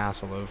through the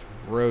hassle of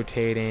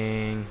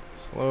rotating,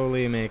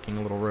 slowly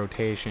making little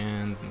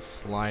rotations and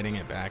sliding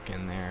it back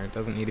in there. It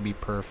doesn't need to be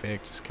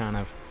perfect, just kind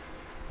of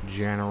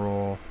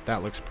general.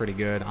 That looks pretty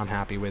good. I'm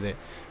happy with it.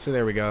 So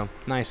there we go,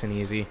 nice and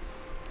easy.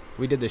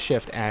 We did the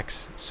shift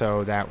X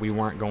so that we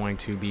weren't going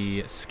to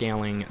be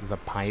scaling the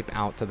pipe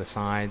out to the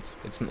sides.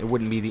 It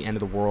wouldn't be the end of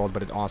the world,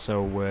 but it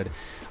also would,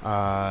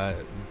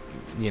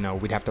 you know,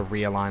 we'd have to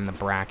realign the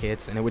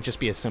brackets, and it would just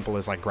be as simple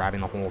as like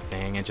grabbing the whole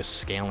thing and just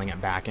scaling it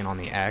back in on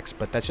the X.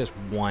 But that's just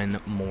one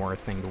more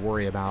thing to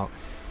worry about.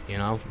 You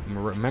know,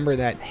 remember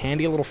that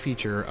handy little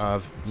feature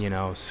of, you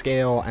know,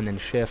 scale and then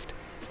shift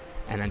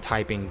and then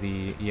typing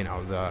the, you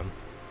know, the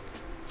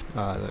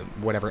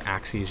whatever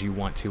axes you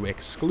want to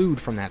exclude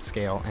from that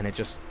scale, and it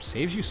just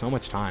saves you so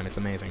much time. It's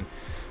amazing.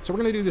 So we're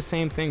going to do the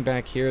same thing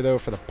back here though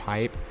for the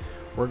pipe.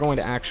 We're going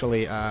to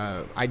actually,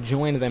 I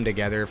joined them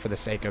together for the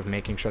sake of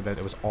making sure that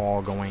it was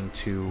all going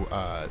to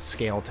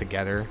scale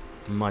together,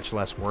 much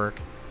less work.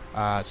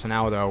 So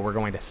now though, we're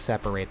going to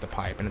separate the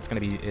pipe, and it's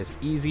going to be as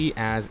easy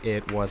as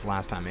it was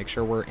last time. Make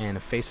sure we're in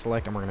face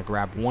select, and we're going to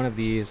grab one of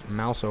these,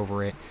 mouse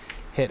over it,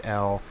 hit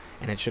L,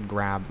 and it should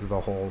grab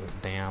the whole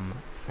damn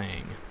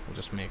thing. We'll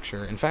just make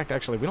sure. In fact,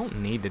 actually, we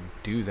don't need to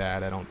do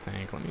that, I don't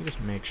think. Let me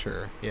just make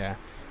sure. Yeah,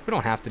 we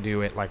don't have to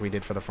do it like we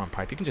did for the front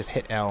pipe. You can just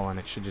hit L, and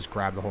it should just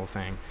grab the whole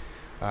thing.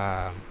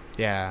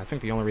 Yeah, I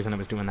think the only reason it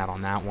was doing that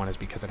on that one is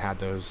because it had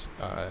those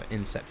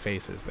inset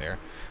faces there.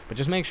 But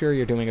just make sure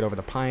you're doing it over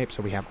the pipe.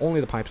 So we have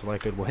only the pipe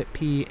selected. We'll hit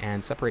P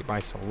and separate by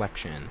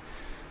selection.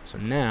 So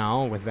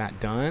now, with that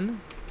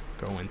done,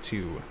 go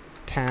into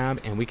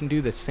tab, and we can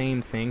do the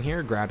same thing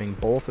here, grabbing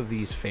both of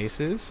these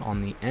faces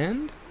on the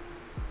end,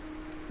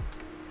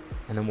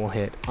 and then we'll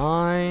hit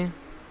I,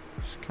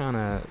 just kind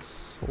of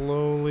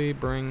slowly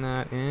bring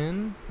that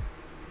in,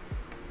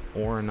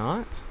 or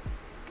not.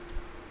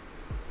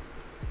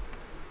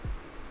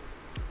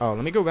 Oh,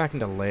 let me go back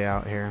into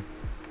layout here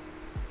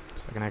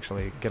so I can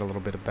actually get a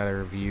little bit of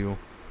better view.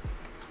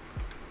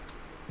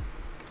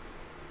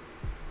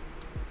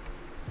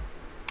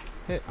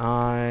 Hit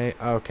I.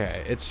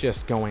 Okay, it's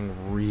just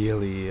going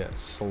really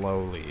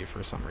slowly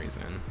for some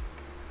reason.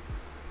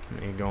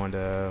 Let me go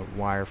into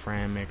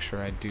wireframe, make sure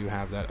I do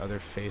have that other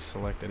face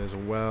selected as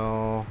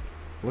well.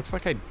 Looks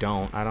like I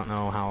don't. I don't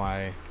know how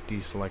I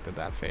deselected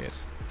that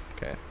face.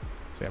 Okay,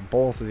 so yeah,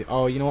 both of the.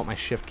 Oh, you know what? My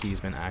shift key's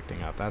been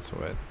acting up. That's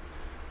what.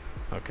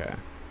 Okay,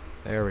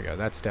 there we go.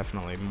 That's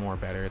definitely more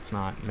better. It's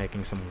not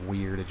making some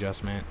weird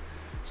adjustment.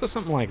 So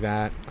something like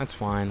that. That's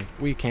fine.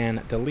 We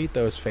can delete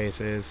those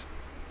faces.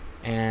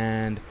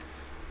 And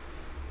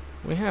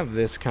we have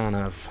this kind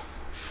of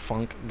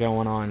funk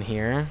going on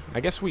here.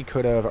 I guess we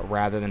could have,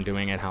 rather than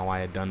doing it how I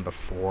had done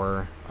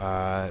before,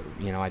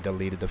 you know, I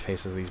deleted the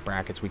faces of these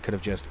brackets, we could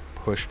have just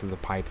pushed the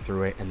pipe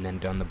through it and then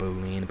done the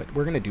boolean, but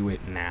we're going to do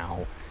it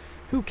now.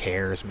 Who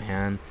cares,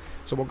 man?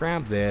 So we'll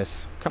grab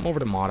this, come over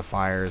to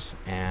modifiers,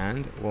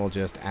 and we'll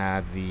just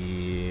add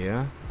the,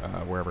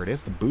 wherever it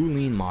is, the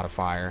boolean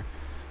modifier.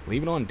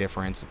 Leave it on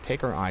difference,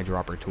 take our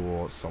eyedropper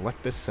tool,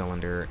 select this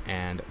cylinder,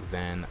 and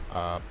then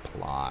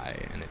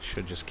apply. And it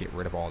should just get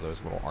rid of all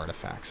those little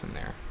artifacts in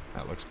there.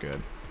 That looks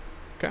good.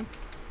 Okay,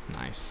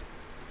 nice.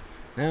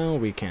 Now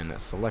we can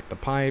select the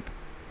pipe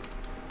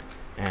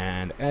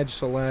and edge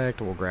select.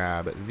 We'll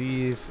grab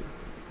these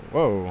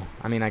Whoa,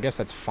 I mean, I guess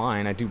that's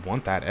fine. I do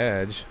want that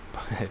edge,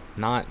 but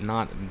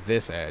not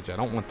this edge. I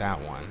don't want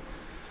that one.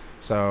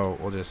 So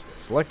we'll just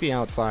select the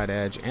outside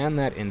edge and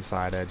that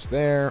inside edge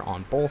there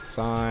on both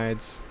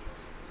sides.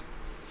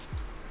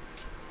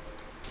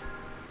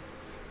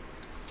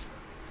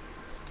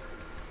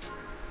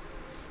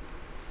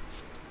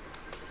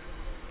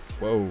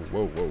 Whoa,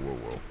 whoa, whoa, whoa,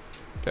 whoa.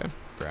 Okay,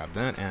 grab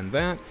that, and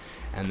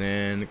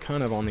then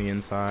kind of on the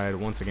inside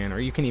once again, or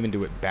you can even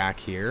do it back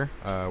here,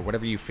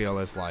 whatever you feel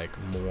is like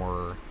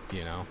more,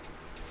 you know,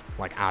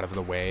 like out of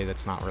the way,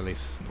 that's not really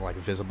like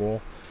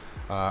visible.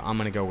 I'm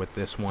gonna go with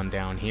this one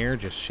down here.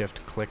 Just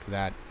shift click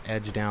that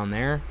edge down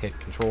there, hit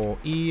Control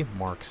E,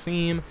 mark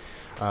seam.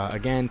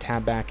 Again,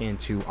 tab back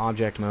into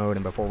object mode,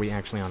 and before we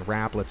actually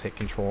unwrap, let's hit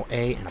Control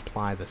A and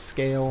apply the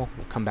scale.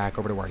 We'll come back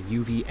over to our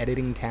UV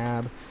editing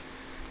tab,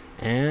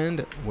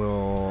 and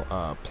we'll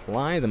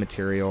apply the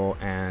material,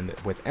 and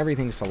with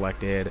everything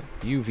selected,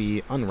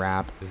 UV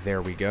unwrap.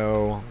 There we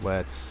go.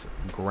 Let's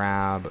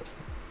grab.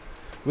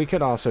 We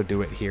could also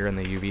do it here in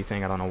the UV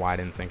thing. I don't know why I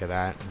didn't think of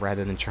that.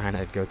 Rather than trying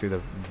to go through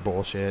the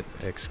bullshit,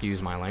 excuse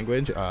my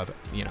language, of,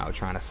 you know,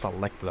 trying to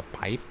select the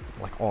pipe,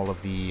 like all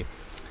of the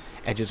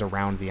edges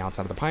around the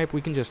outside of the pipe,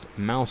 we can just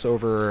mouse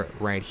over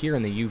right here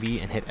in the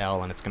UV and hit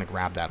L, and it's going to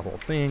grab that whole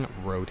thing,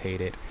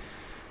 rotate it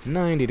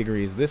 90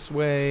 degrees this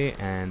way,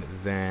 and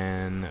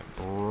then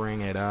bring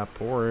it up,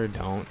 or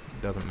don't,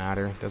 doesn't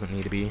matter, doesn't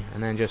need to be,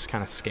 and then just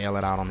kind of scale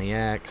it out on the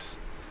X.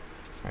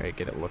 Alright,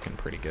 get it looking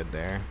pretty good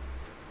there.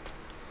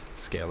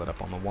 Scale it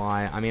up on the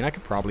Y. I mean, I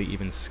could probably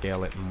even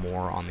scale it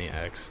more on the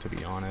X, to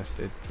be honest.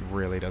 It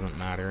really doesn't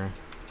matter.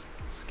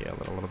 Scale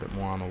it a little bit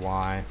more on the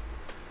Y,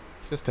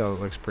 just till it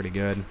looks pretty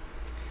good.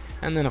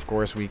 And then, of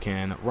course, we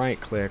can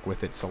right-click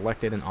with it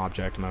selected in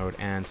object mode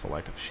and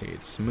select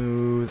Shade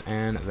Smooth,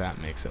 and that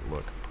makes it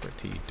look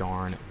pretty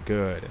darn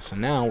good. So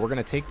now we're going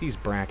to take these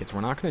brackets.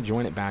 We're not going to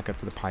join it back up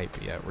to the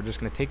pipe yet. We're just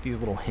going to take these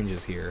little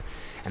hinges here,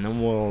 and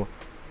then we'll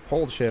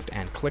hold Shift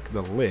and click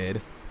the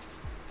lid,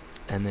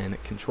 and then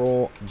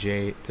Control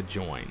J to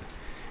join.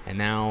 And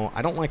now,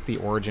 I don't like the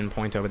origin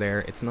point over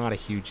there. It's not a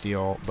huge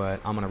deal, but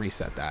I'm going to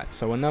reset that.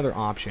 So another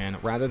option,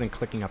 rather than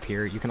clicking up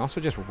here, you can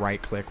also just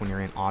right-click when you're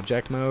in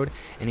object mode,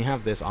 and you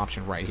have this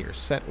option right here,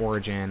 Set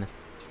Origin,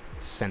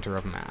 Center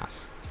of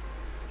Mass.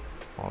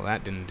 Well,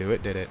 that didn't do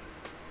it, did it?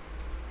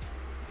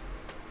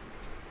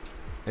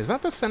 Is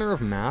that the center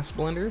of mass,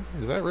 Blender?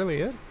 Is that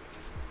really it?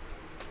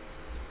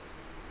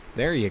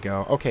 There you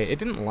go. Okay, it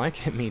didn't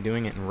like me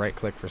doing it in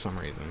right-click for some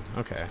reason.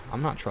 Okay,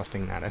 I'm not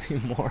trusting that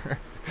anymore.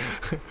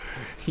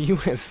 You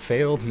have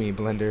failed me,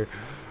 Blender.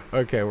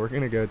 Okay, we're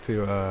going to go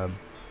to...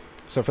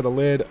 so for the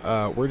lid,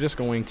 we're just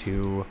going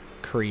to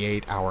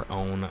create our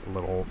own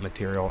little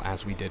material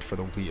as we did for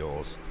the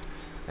wheels.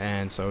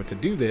 And so to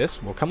do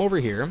this, we'll come over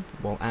here,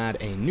 we'll add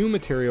a new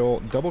material,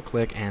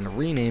 double-click, and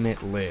rename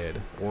it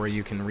lid. Or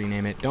you can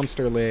rename it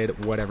dumpster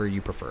lid, whatever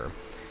you prefer.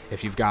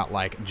 If you've got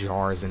like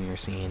jars in your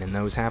scene and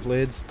those have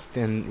lids,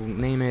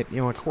 then name it, you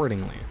know,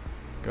 accordingly.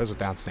 Goes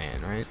without saying,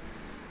 right?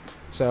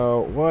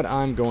 So what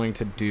I'm going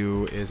to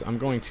do is I'm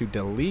going to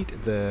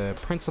delete the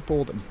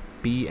principled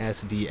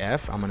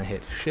BSDF. I'm going to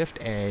hit Shift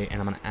A, and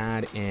I'm going to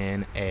add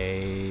in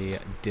a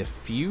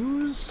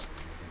diffuse.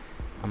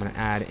 I'm going to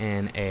add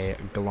in a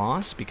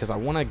gloss because I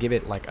want to give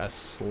it like a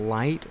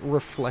slight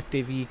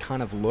reflective-y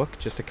kind of look,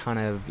 just to kind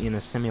of, you know,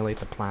 simulate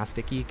the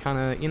plasticky kind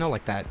of, you know,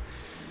 like that,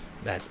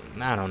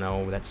 I don't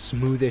know, that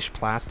smoothish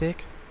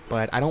plastic,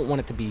 but I don't want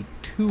it to be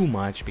too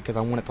much because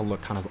I want it to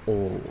look kind of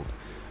old.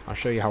 I'll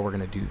show you how we're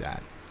going to do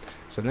that.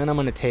 So then I'm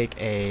going to take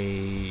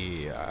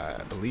a,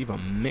 I believe a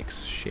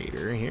mix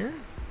shader here.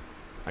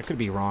 I could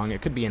be wrong.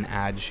 It could be an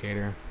add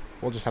shader.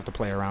 We'll just have to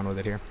play around with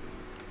it here.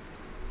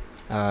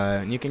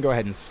 And you can go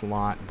ahead and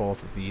slot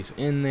both of these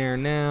in there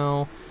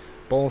now.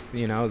 Both,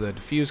 you know, the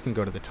diffuse can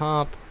go to the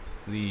top.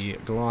 The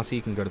glossy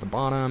can go to the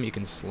bottom. You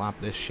can slap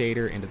this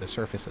shader into the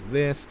surface of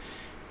this.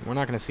 We're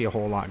not going to see a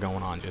whole lot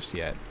going on just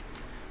yet.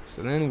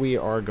 So then we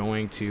are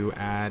going to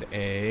add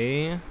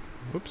a,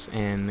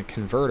 in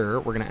converter,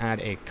 we're going to add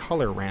a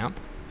color ramp.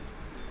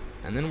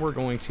 And then we're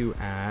going to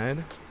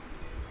add,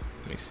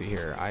 let me see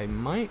here, I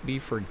might be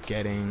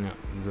forgetting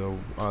the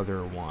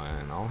other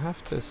one. I'll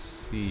have to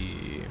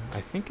see.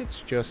 I think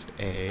it's just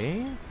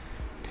a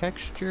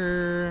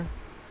texture,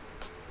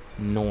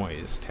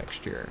 noise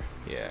texture.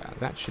 Yeah,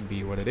 that should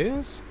be what it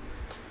is.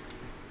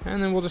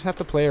 And then we'll just have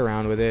to play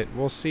around with it.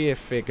 We'll see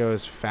if it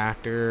goes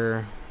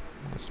factor.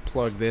 Let's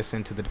plug this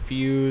into the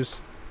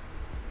diffuse.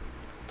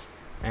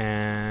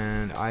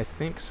 And I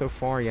think so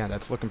far, yeah,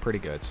 that's looking pretty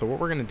good. So what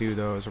we're going to do,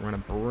 though, is we're going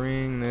to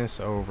bring this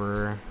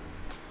over.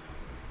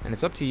 And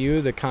it's up to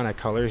you the kind of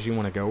colors you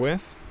want to go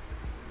with.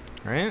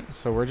 Right?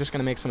 So we're just going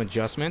to make some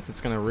adjustments.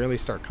 It's going to really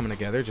start coming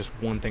together, just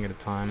one thing at a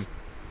time.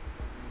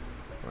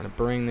 We're going to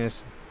bring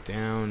this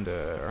down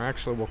to, or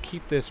actually we'll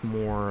keep this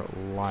more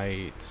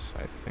light,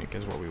 I think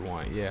is what we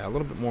want. Yeah, a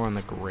little bit more on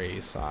the gray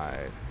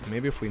side.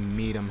 Maybe if we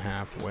meet them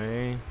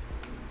halfway.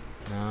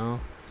 No.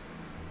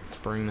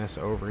 Let's bring this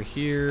over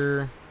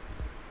here.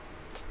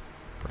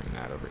 Bring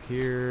that over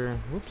here.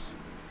 Whoops.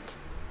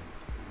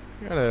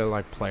 You gotta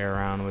like play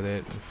around with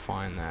it and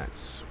find that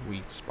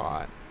sweet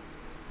spot.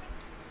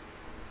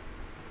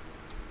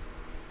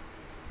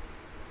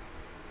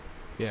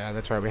 Yeah,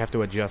 that's right. We have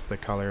to adjust the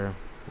color.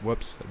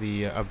 Whoops,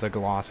 of the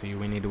glossy.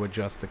 We need to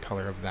adjust the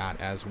color of that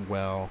as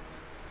well.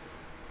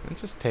 It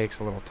just takes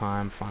a little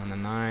time finding a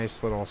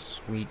nice little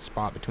sweet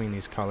spot between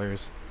these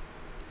colors.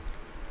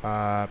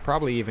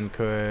 Probably even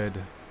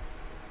could.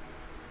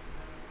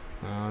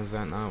 Is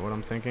that not what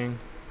I'm thinking?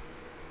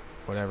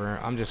 Whatever.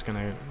 I'm just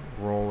gonna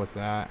roll with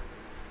that.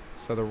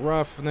 So the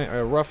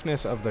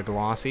roughness of the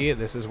glossy,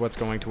 this is what's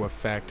going to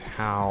affect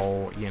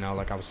how, you know,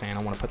 like I was saying,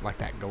 I want to put like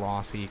that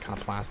glossy kind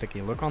of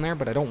plasticky look on there,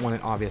 but I don't want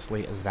it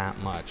obviously that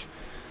much.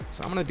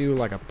 So I'm going to do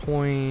like a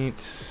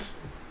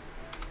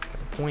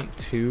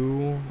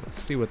 0.2. Let's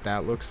see what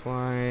that looks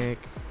like.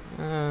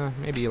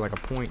 Maybe like a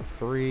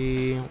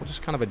 0.3. We'll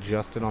just kind of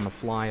adjust it on the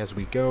fly as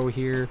we go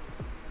here.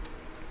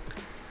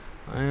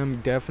 I am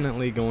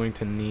definitely going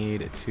to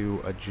need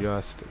to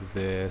adjust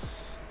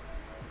this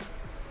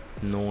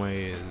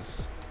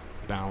noise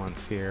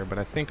balance here, but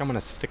I think I'm going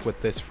to stick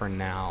with this for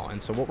now.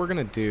 And so what we're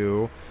going to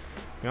do,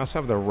 we also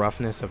have the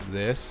roughness of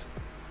this,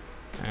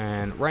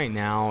 and right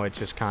now it's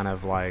just kind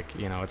of like,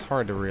 you know, it's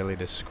hard to really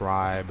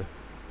describe,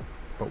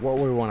 but what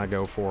we want to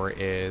go for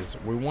is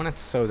we want it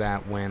so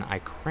that when I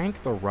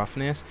crank the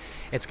roughness,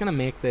 it's going to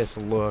make this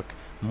look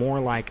more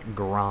like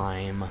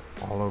grime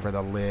all over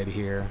the lid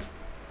here.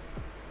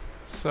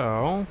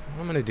 So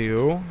what I'm going to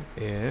do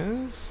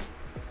is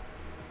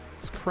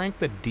let's crank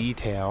the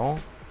detail.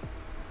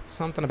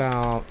 Something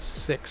about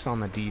 6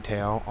 on the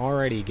detail.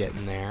 Already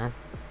getting there.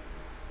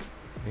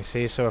 You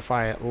see, so if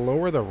I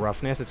lower the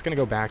roughness, it's going to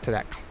go back to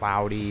that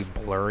cloudy,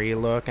 blurry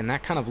look, and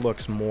that kind of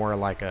looks more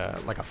like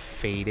a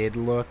faded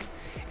look.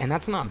 And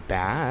that's not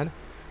bad,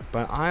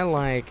 but I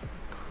like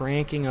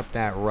cranking up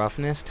that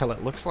roughness till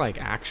it looks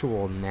like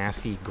actual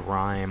nasty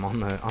grime on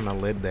the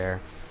lid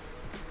there.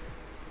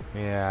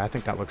 Yeah, I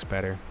think that looks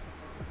better.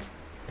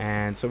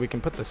 And so we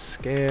can put the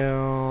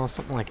scale,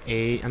 something like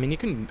 8. I mean, you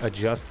can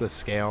adjust the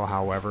scale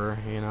however,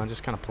 you know,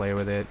 just kind of play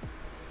with it.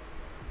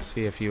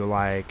 See if you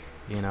like,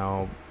 you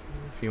know,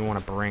 if you want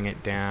to bring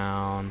it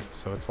down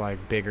so it's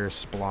like bigger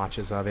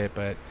splotches of it,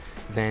 but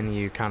then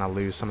you kind of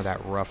lose some of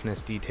that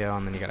roughness detail,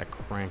 and then you got to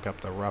crank up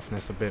the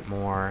roughness a bit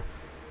more.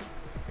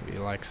 Maybe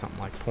like something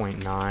like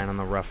 0.9 on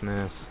the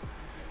roughness.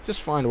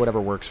 Just find whatever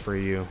works for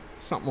you.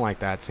 Something like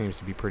that seems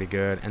to be pretty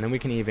good. And then we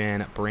can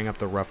even bring up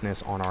the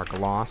roughness on our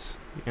gloss,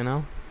 you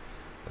know,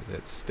 because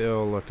it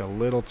still looked a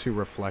little too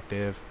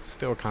reflective.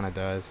 Still kind of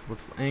does.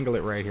 Let's angle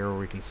it right here where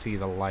we can see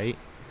the light.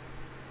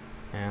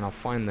 And I'll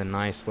find the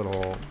nice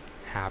little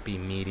happy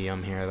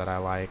medium here that I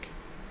like.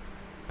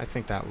 I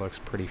think that looks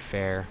pretty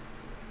fair.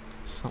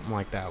 Something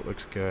like that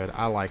looks good.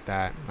 I like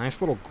that. Nice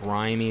little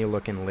grimy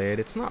looking lid.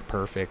 It's not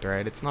perfect,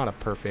 right? It's not a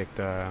perfect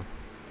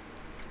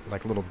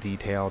like little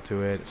detail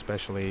to it,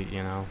 especially,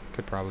 you know,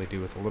 could probably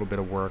do with a little bit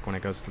of work when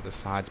it goes to the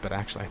sides, but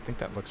actually I think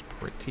that looks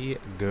pretty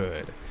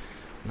good.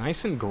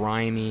 Nice and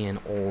grimy and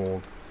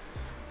old.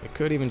 We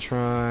could even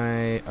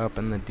try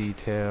upping the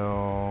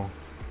detail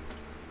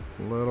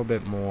a little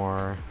bit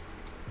more.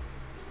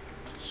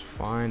 Just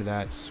find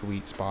that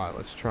sweet spot.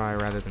 Let's try,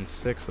 rather than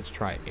 6, let's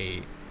try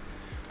 8.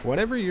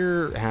 Whatever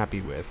you're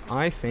happy with.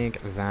 I think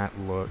that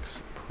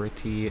looks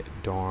pretty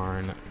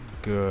darn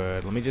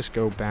good. Let me just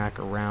go back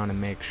around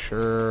and make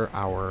sure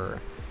our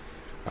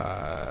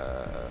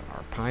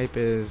pipe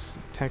is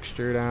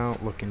textured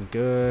out, looking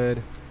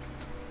good.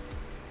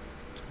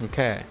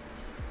 Okay,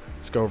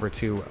 let's go over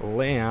to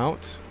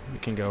layout. We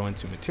can go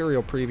into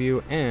material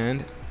preview,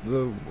 and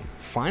the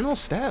final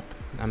step.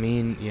 I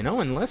mean, you know,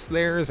 unless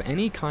there's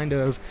any kind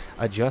of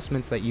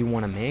adjustments that you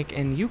want to make,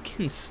 and you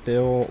can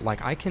still,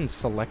 like, I can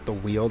select the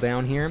wheel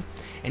down here,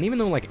 and even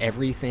though like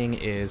everything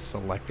is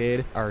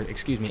selected, or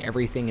excuse me,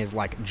 everything is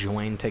like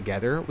joined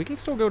together, we can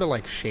still go to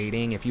like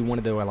shading if you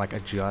wanted to like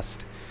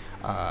adjust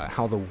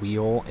how the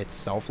wheel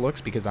itself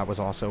looks, because that was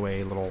also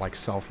a little like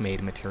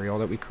self-made material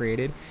that we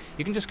created.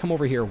 You can just come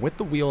over here with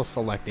the wheel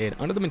selected.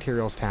 Under the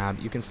materials tab,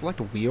 you can select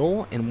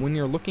wheel, and when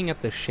you're looking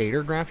at the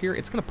shader graph here,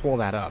 it's going to pull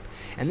that up,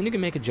 and then you can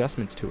make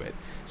adjustments to it.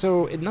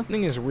 So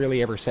nothing is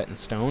really ever set in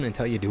stone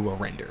until you do a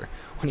render.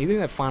 When you do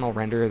that final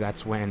render,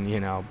 that's when,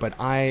 you know, but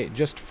I,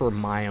 just for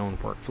my own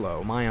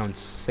workflow, my own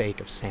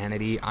sake of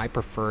sanity, I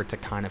prefer to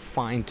kind of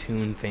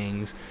fine-tune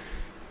things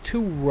to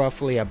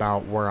roughly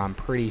about where I'm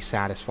pretty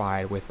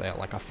satisfied with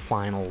like a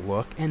final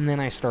look, and then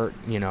I start,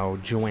 you know,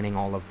 joining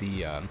all of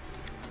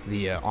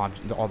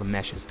all the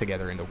meshes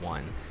together into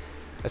one.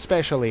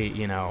 Especially,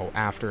 you know,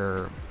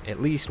 after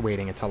at least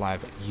waiting until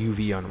I've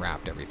UV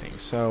unwrapped everything.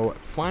 So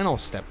final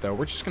step though,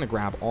 we're just going to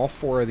grab all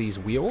 4 of these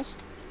wheels,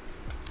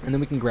 and then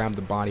we can grab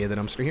the body of the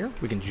dumpster here.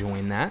 We can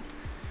join that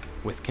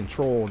with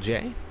Control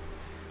J.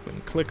 We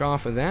can click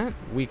off of that.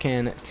 We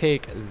can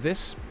take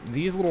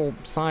these little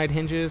side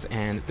hinges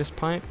and this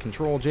pipe,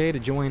 Control J to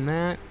join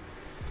that.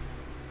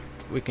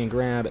 we can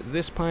grab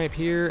this pipe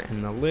here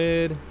and the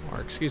lid,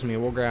 or excuse me,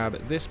 we'll grab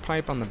this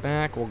pipe on the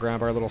back, we'll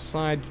grab our little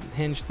side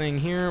hinge thing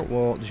here,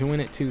 we'll join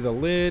it to the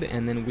lid,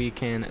 and then we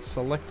can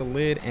select the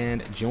lid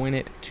and join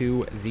it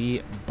to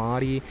the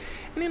body.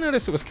 And you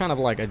notice it was kind of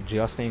like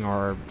adjusting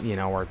our, you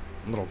know, our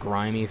little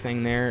grimy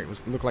thing there.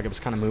 It looked like it was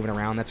kind of moving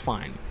around. That's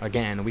fine.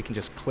 Again, we can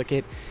just click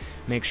it,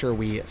 make sure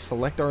we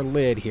select our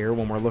lid here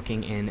when we're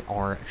looking in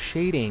our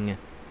shading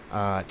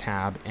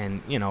tab,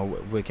 and you know,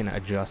 we can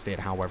adjust it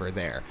however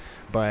there.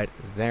 But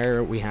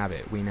there we have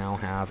it. We now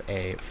have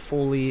a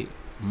fully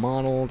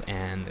modeled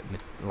and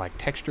like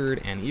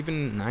textured and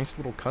even nice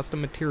little custom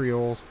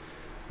materials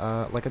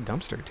like a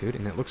dumpster, dude,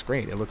 and it looks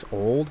great. It looks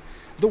old.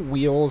 The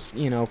wheels,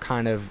 you know,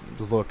 kind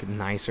of look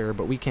nicer,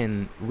 but we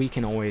can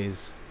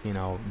always, you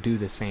know, do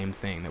the same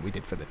thing that we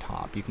did for the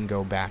top. You can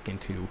go back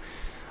into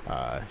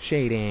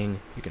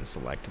shading, you can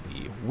select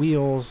the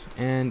wheels,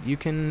 and you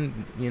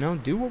can, you know,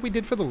 do what we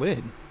did for the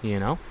lid. You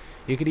know,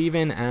 you could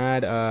even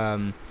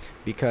add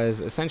because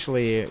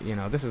essentially, you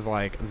know, this is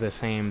like the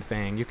same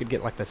thing. You could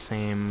get like the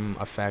same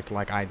effect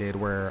like I did,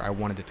 where I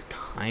wanted it to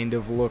kind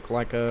of look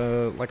like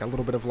a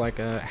little bit of like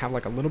a, have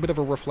like a little bit of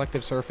a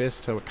reflective surface,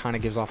 so it kind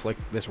of gives off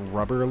like this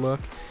rubber look.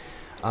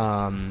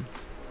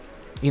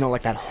 You know,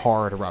 like that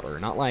hard rubber,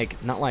 not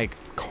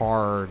like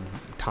car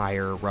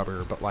tire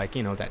rubber, but like,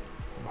 you know, that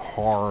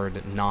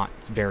hard, not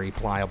very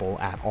pliable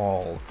at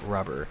all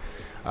rubber.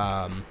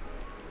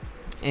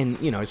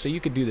 And you know, so you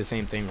could do the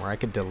same thing where I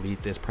could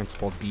delete this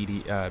principled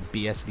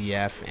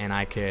BSDF, and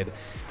I could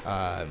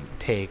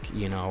take,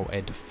 you know,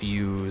 a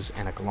diffuse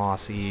and a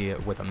glossy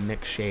with a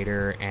mix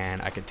shader,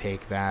 and I could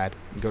take that,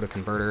 go to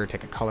converter,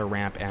 take a color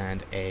ramp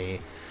and a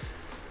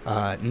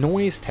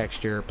noise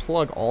texture,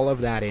 plug all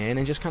of that in,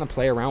 and just kind of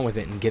play around with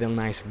it and get a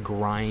nice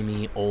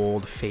grimy,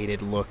 old,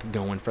 faded look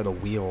going for the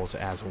wheels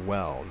as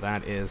well.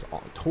 That is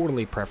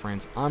totally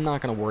preference. I'm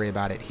not going to worry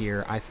about it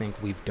here. I think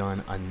we've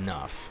done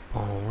enough.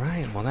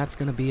 Alright, well that's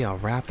going to be a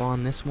wrap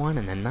on this one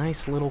and a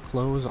nice little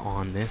close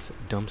on this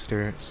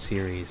dumpster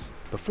series.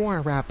 Before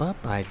I wrap up,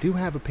 I do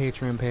have a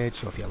Patreon page,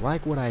 so if you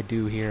like what I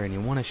do here and you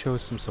want to show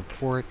some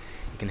support,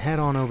 you can head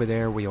on over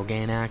there where you'll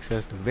gain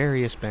access to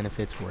various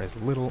benefits for as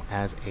little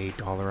as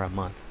 $1 a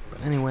month.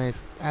 But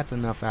anyways, that's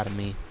enough out of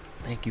me.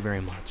 Thank you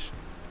very much.